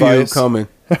see Rousey's a few advice coming.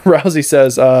 Rousey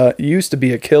says, "You used to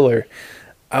be a killer."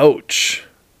 Ouch.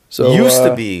 So used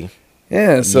to be.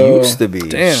 Yeah. So Used to be.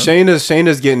 Damn.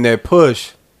 Shayna's getting that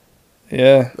push.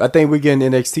 Yeah. I think we're getting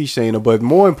NXT Shayna, but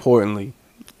more importantly,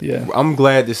 Yeah. I'm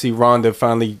glad to see Ronda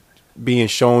finally being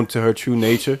shown to her true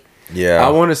nature. Yeah. I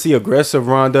want to see aggressive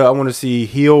Ronda. I want to see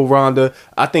heel Ronda.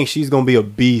 I think she's going to be a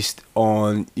beast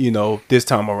on, this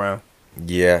time around.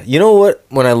 Yeah. You know what?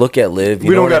 When I look at Liv,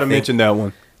 We don't got to mention that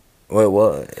one.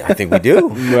 Well, I think we do.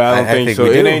 No, I don't think so.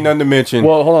 It ain't nothing to mention.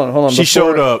 Well, hold on. She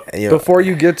showed up. Yeah. Before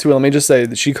you get to it, let me just say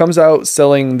that she comes out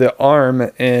selling the arm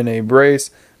in a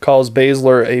brace, calls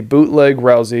Baszler a bootleg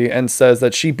Rousey, and says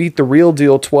that she beat the real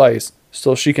deal twice,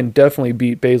 so she can definitely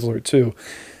beat Baszler too.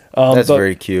 That's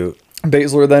very cute.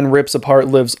 Baszler then rips apart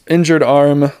Liv's injured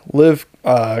arm, Liv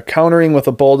countering with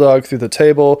a bulldog through the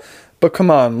table. But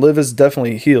come on, Liv is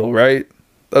definitely a heel, right?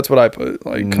 That's what I put.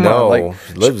 Like, come on.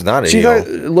 Like, Liv's not a heel.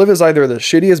 Liv is either the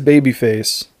shittiest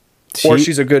babyface or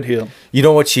she's a good heel. You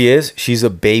know what she is? She's a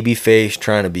babyface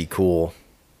trying to be cool.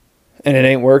 And it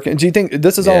ain't working. Do you think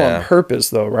this is all on purpose,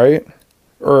 though, right?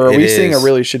 Or are we seeing a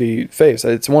really shitty face?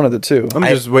 It's one of the two. I'm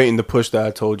just waiting to push that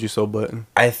I told you so button.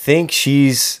 I think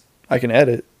I can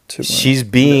edit. She's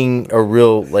being a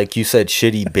real, like you said,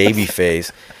 shitty baby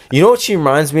face. You know what she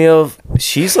reminds me of?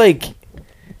 She's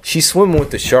swimming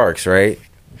with the sharks, right?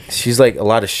 She's like a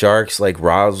lot of sharks. Like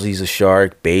Rousey's a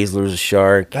shark, Baszler's a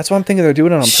shark. That's why I'm thinking they're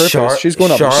doing it on purpose. She's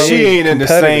going up. She ain't in the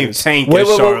same tank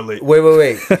as Charlotte.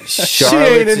 Wait. She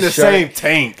ain't in the same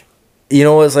tank. You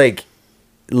know what's like?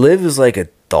 Liv is like a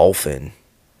dolphin.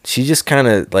 She's just kind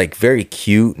of like very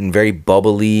cute and very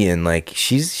bubbly, and like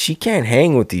she can't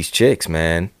hang with these chicks,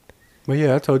 man. Well,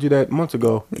 yeah, I told you that months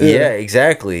ago. Yeah,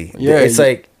 exactly. Yeah, it's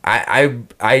like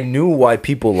I knew why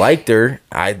people liked her.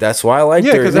 That's why I liked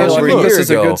her. Because this is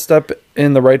a good step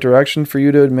in the right direction for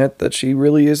you to admit that she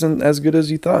really isn't as good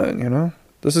as you thought.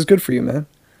 This is good for you, man.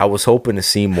 I was hoping to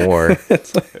see more,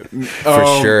 for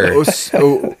sure.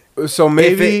 So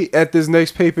maybe at this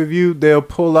next pay-per-view, they'll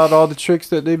pull out all the tricks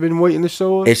that they've been waiting to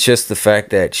show us? It's just the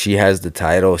fact that she has the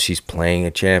title. She's playing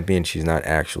a champion. She's not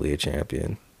actually a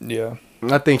champion. Yeah.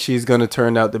 I think she's going to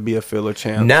turn out to be a filler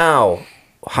champ. Now,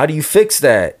 how do you fix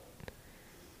that?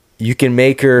 You can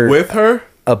make her... With her?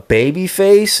 A baby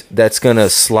face that's going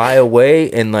to sly away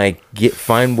and like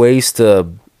find ways to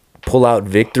pull out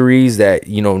victories that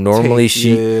normally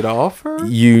it off her?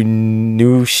 You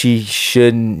knew she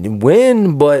shouldn't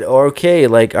win, but okay,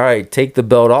 like all right, take the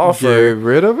belt off her. Get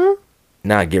rid of her?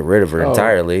 Not get rid of her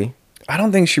entirely. I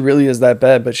don't think she really is that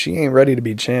bad, but she ain't ready to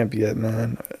be champ yet,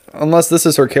 man. Unless this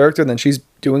is her character, then she's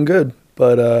doing good.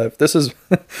 But if this is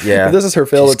if this is her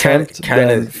failed attempt,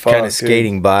 kind of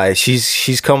skating by.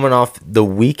 She's coming off the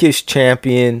weakest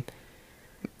champion.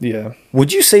 Yeah.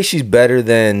 Would you say she's better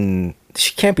than?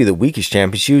 She can't be the weakest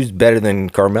champion. She was better than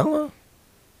Carmella?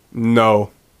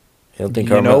 No. You don't think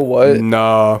Carmella? You know what?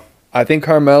 No. I think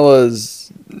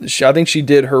Carmella's... I think she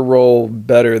did her role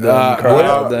better than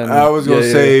Carmella. I was going to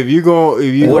say, if you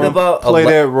play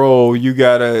that role, you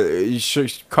got to...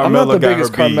 Carmella I'm not the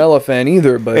biggest Carmella fan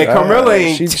either, but... And Carmella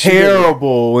ain't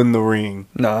terrible in the ring.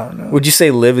 No. Would you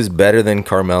say Liv is better than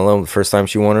Carmella the first time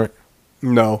she won her?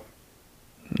 No.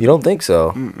 You don't think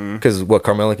so? Because what,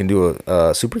 Carmella can do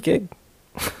a super kick?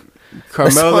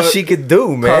 That's all she could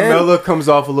do, man. Carmella comes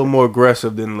off a little more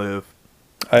aggressive than Liv.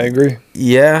 I agree.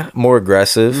 Yeah, more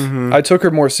aggressive. I took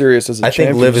her more serious as a I think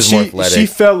champion. Liv is more athletic. She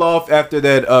fell off after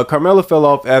that. Carmella fell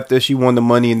off after she won the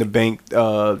Money in the Bank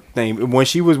thing. When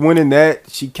she was winning that,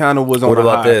 she kind of was on. What a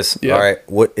about high. this? Yeah. All right,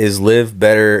 what is Liv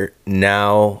better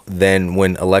now than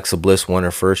when Alexa Bliss won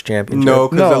her first championship? No,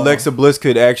 because No. Alexa Bliss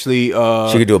could actually.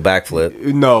 She could do a backflip.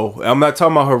 No, I'm not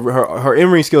talking about her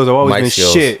in-ring skills have always Mic been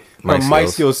skills. shit. Her Mic mic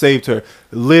skills. skills saved her.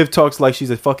 Liv talks like she's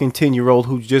a fucking 10-year-old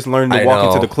who just learned to I walk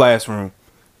know. into the classroom.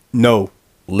 No.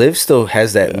 Liv still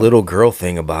has that little girl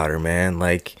thing about her, man.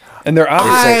 Like, And they're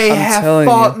obviously, I'm telling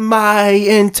you. my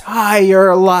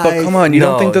entire life. But come on, you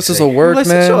don't No, think this is it's a like- work,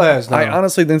 Listen, man? your ass down. I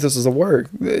honestly think this is a work.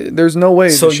 There's no way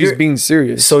So that she's you're- being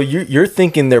serious. so you're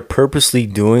thinking they're purposely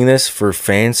doing this for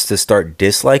fans to start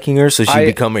disliking her, so she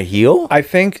become a heel? I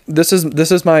think this is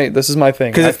my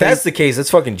thing. Because I if that's the case,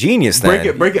 that's fucking genius.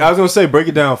 Then break it. I was gonna say break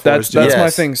it down for That's us. Jeff. Yes. my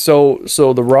thing. So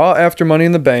the Raw after Money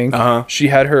in the Bank, she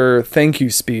had her thank you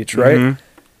speech, right?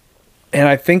 And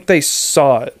I think they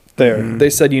saw it there. They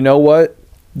said, you know what?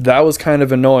 That was kind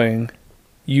of annoying.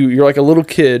 You're like a little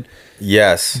kid,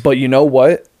 yes, but you know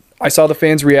what? I saw the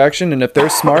fans' reaction, and if they're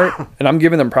smart, and I'm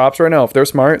giving them props right now, if they're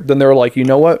smart, then they're like, you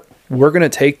know what? We're gonna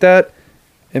take that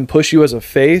and push you as a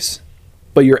face,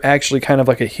 but you're actually kind of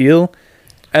like a heel.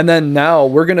 And then now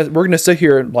we're gonna sit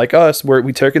here like us, where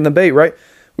we took in the bait, right?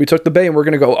 We took the bait, and we're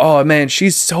gonna go, oh man,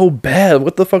 she's so bad.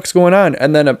 What the fuck's going on?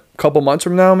 And then a couple months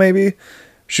from now, maybe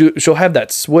she'll have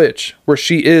that switch where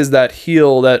she is that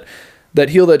heel that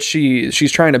heel that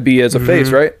she's trying to be as a face,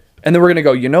 right? And then we're gonna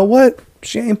go, you know what?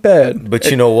 She ain't bad.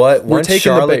 but you know what? We're Once taking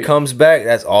the Charlotte bait. comes back,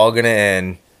 that's all gonna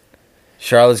end.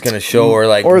 Charlotte's gonna show her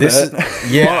like Or this. that.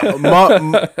 Yeah,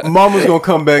 Mama's gonna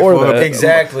come back Or for her. that.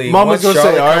 exactly. Mama's Once gonna say,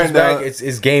 Charlotte "All comes right, now." back,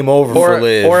 it's game over for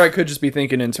Liv. Or I could just be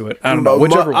thinking into it. I don't know.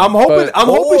 Whichever I'm one. hoping. But-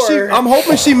 I'm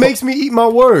hoping she makes me eat my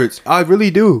words. I really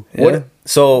do. What?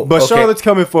 So, But okay, Charlotte's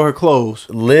coming for her clothes.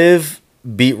 Liv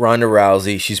beat Ronda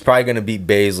Rousey. She's probably gonna beat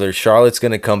Baszler. Charlotte's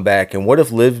gonna come back, and what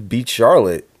if Liv beats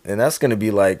Charlotte? And that's gonna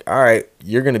be like, all right,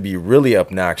 you're gonna be really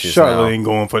obnoxious Charlotte now. ain't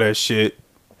going for that shit.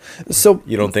 So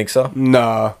You don't think so?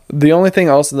 Nah. the only thing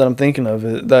else that I'm thinking of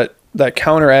that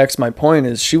counteracts my point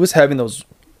is she was having those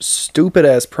stupid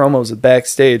ass promos at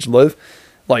backstage, Liv,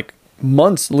 like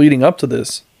months leading up to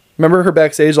this. Remember her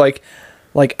backstage, like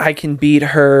I can beat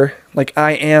her, like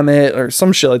I am it, or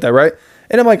some shit like that, right?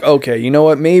 And I'm like, okay, you know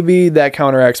what? Maybe that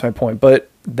counteracts my point, but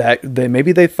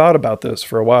maybe they thought about this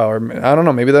for a while, or I don't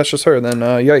know. Maybe that's just her. Then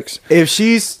yikes. If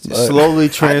she's slowly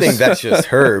I think that's just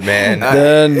her, man.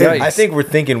 Then yikes. I think we're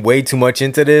thinking way too much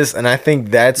into this, and I think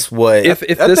that's what. if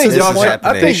I this think is y'all, the point, happening.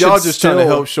 I they think y'all should just trying to still-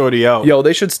 help Shorty out. Yo,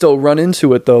 they should still run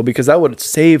into it though, because that would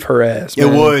save her ass. It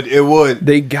man. would. It would.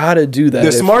 They gotta do that. The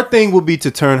If- smart thing would be to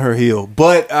turn her heel,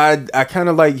 but I kind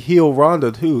of like heel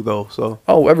Ronda too, though. So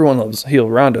Oh, everyone loves heel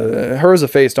Ronda. Her as a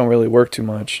face don't really work too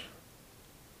much.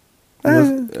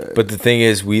 But the thing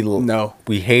is, No.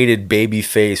 we hated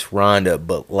babyface Ronda,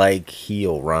 but like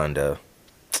heel Ronda.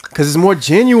 because it's more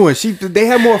genuine. They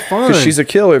have more fun. Because she's a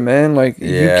killer, man. Like you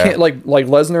Yeah. can't like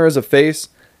Lesnar as a face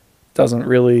doesn't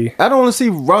really. I don't want to see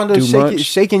Ronda Do much.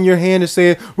 shaking your hand and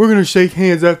saying we're gonna shake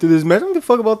hands after this match. I don't give a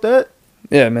fuck about that.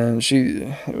 Yeah, man.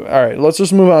 All right, let's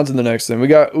just move on to the next thing. We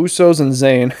got Usos and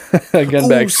Zayn again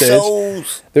backstage.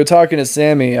 Usos. They're talking to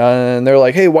Sammy, and they're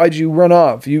like, "Hey, why'd you run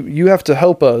off? You have to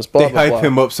help us." Blah They blah hype blah.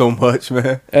 him up so much,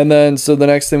 man. And then, so the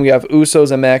next thing we have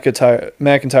Usos and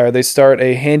McIntyre. They start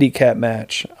a handicap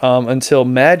match until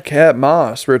Madcap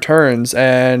Moss returns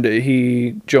and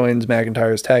he joins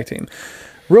McIntyre's tag team.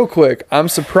 Real quick, I'm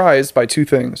surprised by two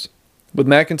things. With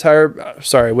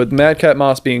Madcap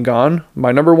Moss being gone,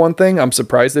 my number one thing, I'm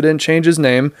surprised they didn't change his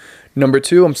name. Number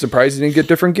two, I'm surprised he didn't get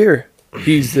different gear.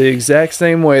 He's the exact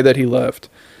same way that he left.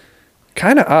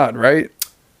 Kind of odd, right?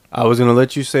 I was gonna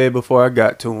let you say it before I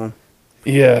got to him.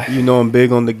 Yeah. You know I'm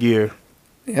big on the gear.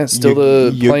 Yeah, still You-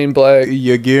 the you- plain black.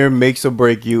 Your gear makes or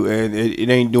break you, and it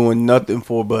ain't doing nothing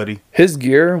for buddy. His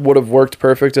gear would have worked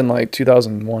perfect in like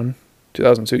 2001,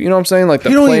 2002. You know what I'm saying? Like the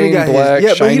He don't plain even got black,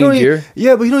 his, shiny gear.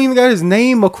 Yeah, but he don't even got his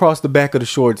name across the back of the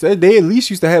shorts. They at least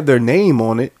used to have their name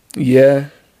on it. Yeah.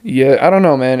 I don't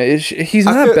know, man. He's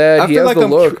not bad. He has the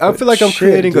look. I feel like I'm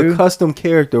creating a custom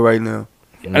character right now.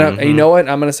 And you know what?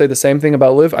 I'm gonna say the same thing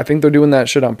about Liv. I think they're doing that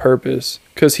shit on purpose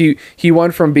because he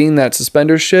went from being that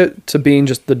suspender shit to being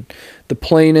just the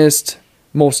plainest,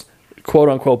 most quote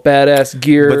unquote badass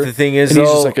gear. But the thing is, and he's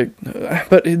though,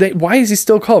 just like why is he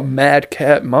still called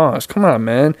Madcap Moss? Come on,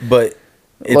 man. but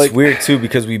it's Like- weird too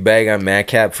because we bag on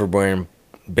Madcap for wearing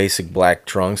basic black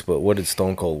trunks, but what did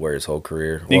Stone Cold wear his whole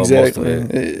career? Well, Exactly. most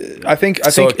of it. I think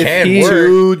So it if can he work.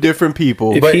 Two different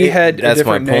people. if But he had a that's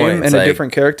my different point. name It's and a like-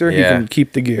 different character, he yeah. can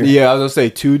keep the gear. Yeah, I was gonna say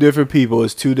two different people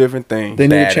is two different things. They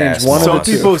need to change Badass one of the moss.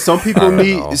 two.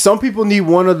 Some people need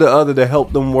one or the other to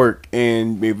help them work,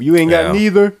 and if you ain't got Yeah.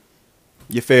 neither,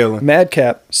 you're failing.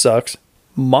 Madcap sucks.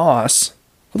 Moss.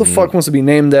 Who the fuck wants to be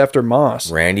named after Moss?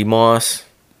 Randy Moss.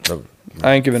 The-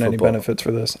 I ain't giving any Football. benefits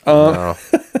for this. no.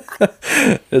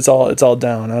 It's all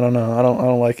down. I don't know. I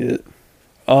don't like it.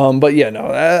 But yeah, no,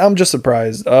 I'm just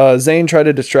surprised. Zayn tried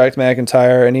to distract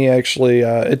McIntyre, and he actually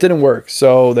it didn't work.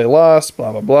 So they lost.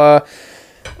 Blah blah blah.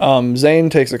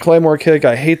 Zayn takes a Claymore kick.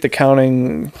 I hate the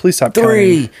counting. Please stop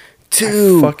counting. 3,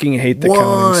 2, I fucking hate the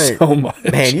counting so much.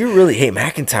 Man, you really hate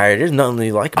McIntyre. There's nothing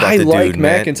you like about I the like dude,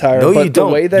 man. McIntyre, No, but you the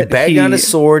don't. way that you bag on his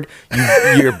sword.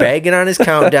 You're bagging on his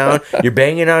countdown. You're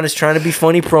banging on his trying to be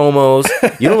funny promos.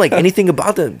 You don't like anything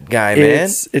about the guy, man.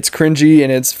 It's cringy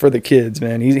and it's for the kids,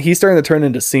 man. He's starting to turn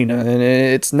into Cena, and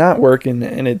it's not working,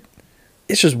 and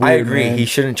it's just weird. I agree. Man. He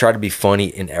shouldn't try to be funny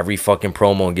in every fucking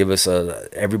promo and give us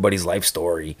everybody's life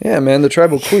story. Yeah, man, the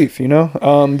tribal queef, you know.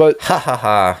 But Ha ha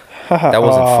ha. That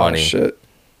wasn't funny. Shit.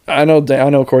 I know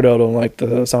Cordell don't like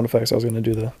the sound effects I was gonna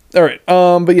do though. All right.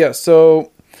 But yeah,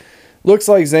 so looks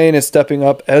like Zayn is stepping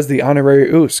up as the honorary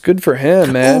Oos. Good for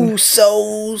him, man.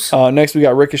 Usos. Next we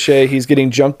got Ricochet. He's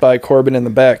getting jumped by Corbin in the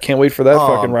back. Can't wait for that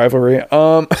fucking rivalry.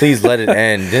 Please let it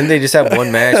end. Didn't they just have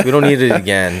one match? We don't need it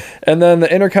again. And then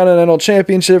the Intercontinental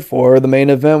Championship for the main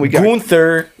event. We got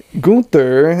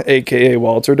Gunther, aka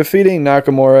Walter, defeating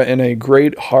Nakamura in a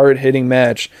great hard-hitting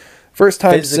match. First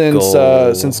time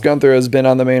since Gunther has been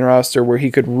on the main roster where he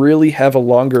could really have a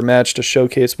longer match to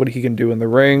showcase what he can do in the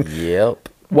ring. Yep.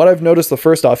 What I've noticed, the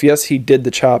first off, yes, he did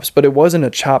the chops, but it wasn't a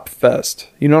chop fest.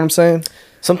 You know what I'm saying?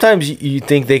 Sometimes you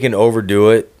think they can overdo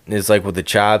it. It's like with the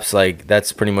chops, like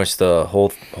that's pretty much the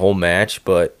whole match.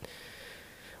 But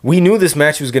we knew this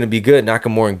match was going to be good,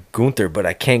 Nakamura and Gunther, but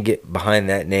I can't get behind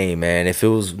that name, man. If it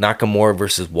was Nakamura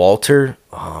versus Walter,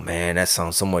 oh, man, that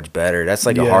sounds so much better. That's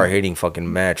like a hard-hitting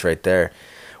fucking match right there.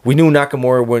 We knew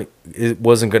Nakamura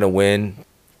wasn't going to win.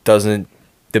 Doesn't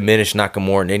diminish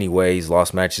Nakamura in any way. He's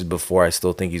lost matches before. I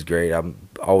still think he's great. I've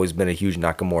always been a huge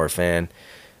Nakamura fan.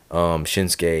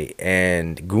 Shinsuke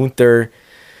and Gunther.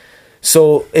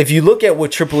 So if you look at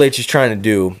what Triple H is trying to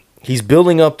do, he's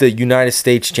building up the United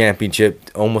States Championship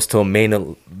almost to a main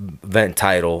event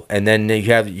title, and then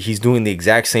he's doing the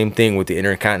exact same thing with the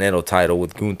Intercontinental title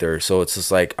with Gunther. So it's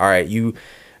just like, all right,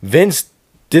 Vince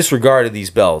disregarded these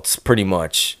belts pretty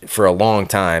much for a long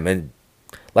time, and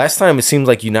last time it seems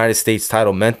like United States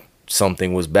title meant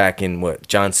something was back in what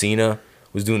John Cena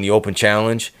was doing the Open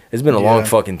Challenge. It's been a long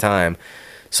fucking time.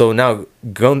 So now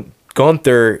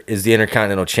Gunther is the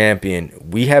Intercontinental Champion.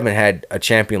 We haven't had a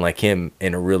champion like him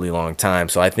in a really long time.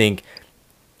 So I think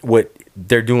what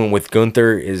they're doing with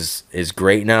Gunther is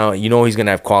great now. You know he's going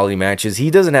to have quality matches.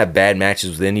 He doesn't have bad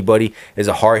matches with anybody. It's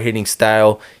a hard-hitting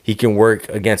style. He can work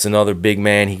against another big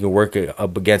man. He can work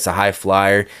up against a high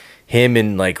flyer. Him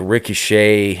and like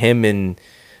Ricochet, him and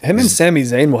Sami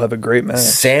Zayn will have a great match.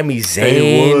 Sami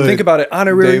Zayn. Think about it.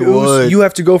 Honorary Usos, you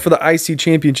have to go for the IC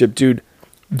championship, dude.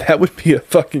 That would be a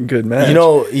fucking good match. You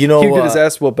know, he'd get his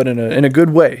ass whooped, but in a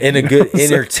good way, in a good,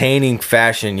 entertaining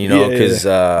fashion. You know, because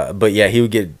but yeah, he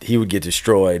would get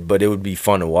destroyed, but it would be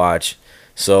fun to watch.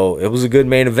 So it was a good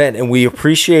main event, and we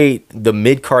appreciate the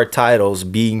mid-card titles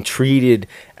being treated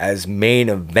as main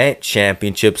event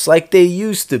championships like they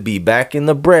used to be back in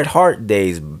the Bret Hart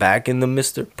days, back in the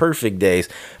Mr. Perfect days,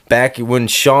 back when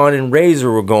Shawn and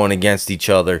Razor were going against each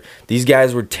other. These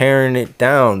guys were tearing it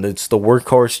down. It's the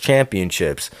workhorse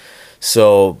championships.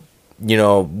 So, you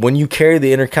know, when you carry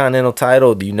the Intercontinental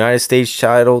title, the United States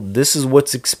title, this is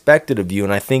what's expected of you,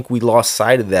 and I think we lost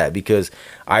sight of that because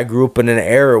I grew up in an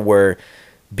era where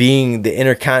being the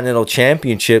Intercontinental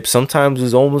Championship sometimes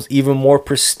is almost even more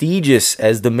prestigious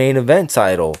as the main event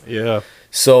title. Yeah.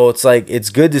 So it's like, it's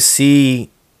good to see,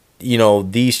 you know,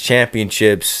 these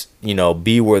championships, you know,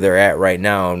 be where they're at right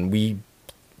now. And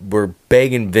we're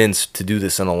begging Vince to do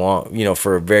this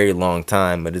for a very long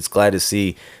time, but it's glad to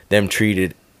see them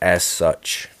treated as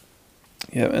such.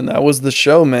 Yeah, and that was the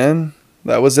show, man.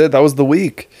 That was it. That was the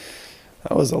week.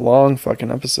 That was a long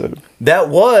fucking episode. That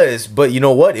was, but you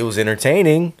know what? It was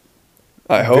entertaining.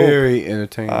 I hope. Very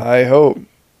entertaining. I hope.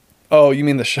 Oh, you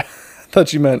mean the show? I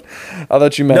thought you meant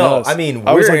No, us. I mean,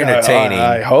 I was we're like, entertaining.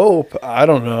 I hope. I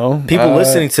don't know. People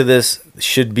listening to this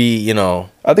should be, you know.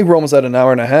 I think we're almost at an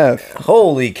hour and a half.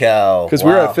 Holy cow. Because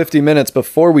we were at 50 minutes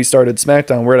before we started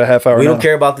SmackDown. We're at a half hour We now. don't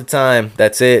care about the time.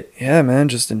 That's it. Yeah, man.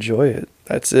 Just enjoy it.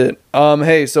 That's it.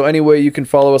 Hey, so anyway, you can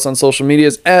follow us on social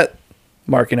medias at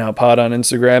Marking Out Pod on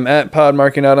Instagram, at Pod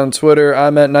Marking Out on Twitter.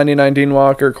 I'm at 99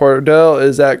 Walker. Cordell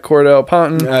is at Cordell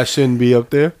Ponton. I shouldn't be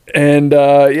up there. And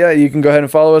you can go ahead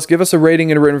and follow us. Give us a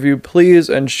rating and a written review, please,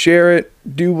 and share it.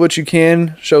 Do what you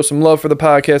can. Show some love for the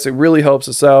podcast. It really helps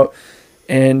us out.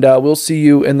 And we'll see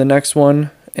you in the next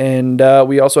one. And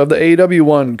we also have the AEW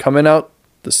one coming out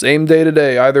the same day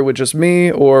today, either with just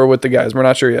me or with the guys. We're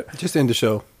not sure yet. Just end the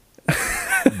show.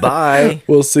 Bye.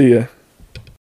 We'll see you.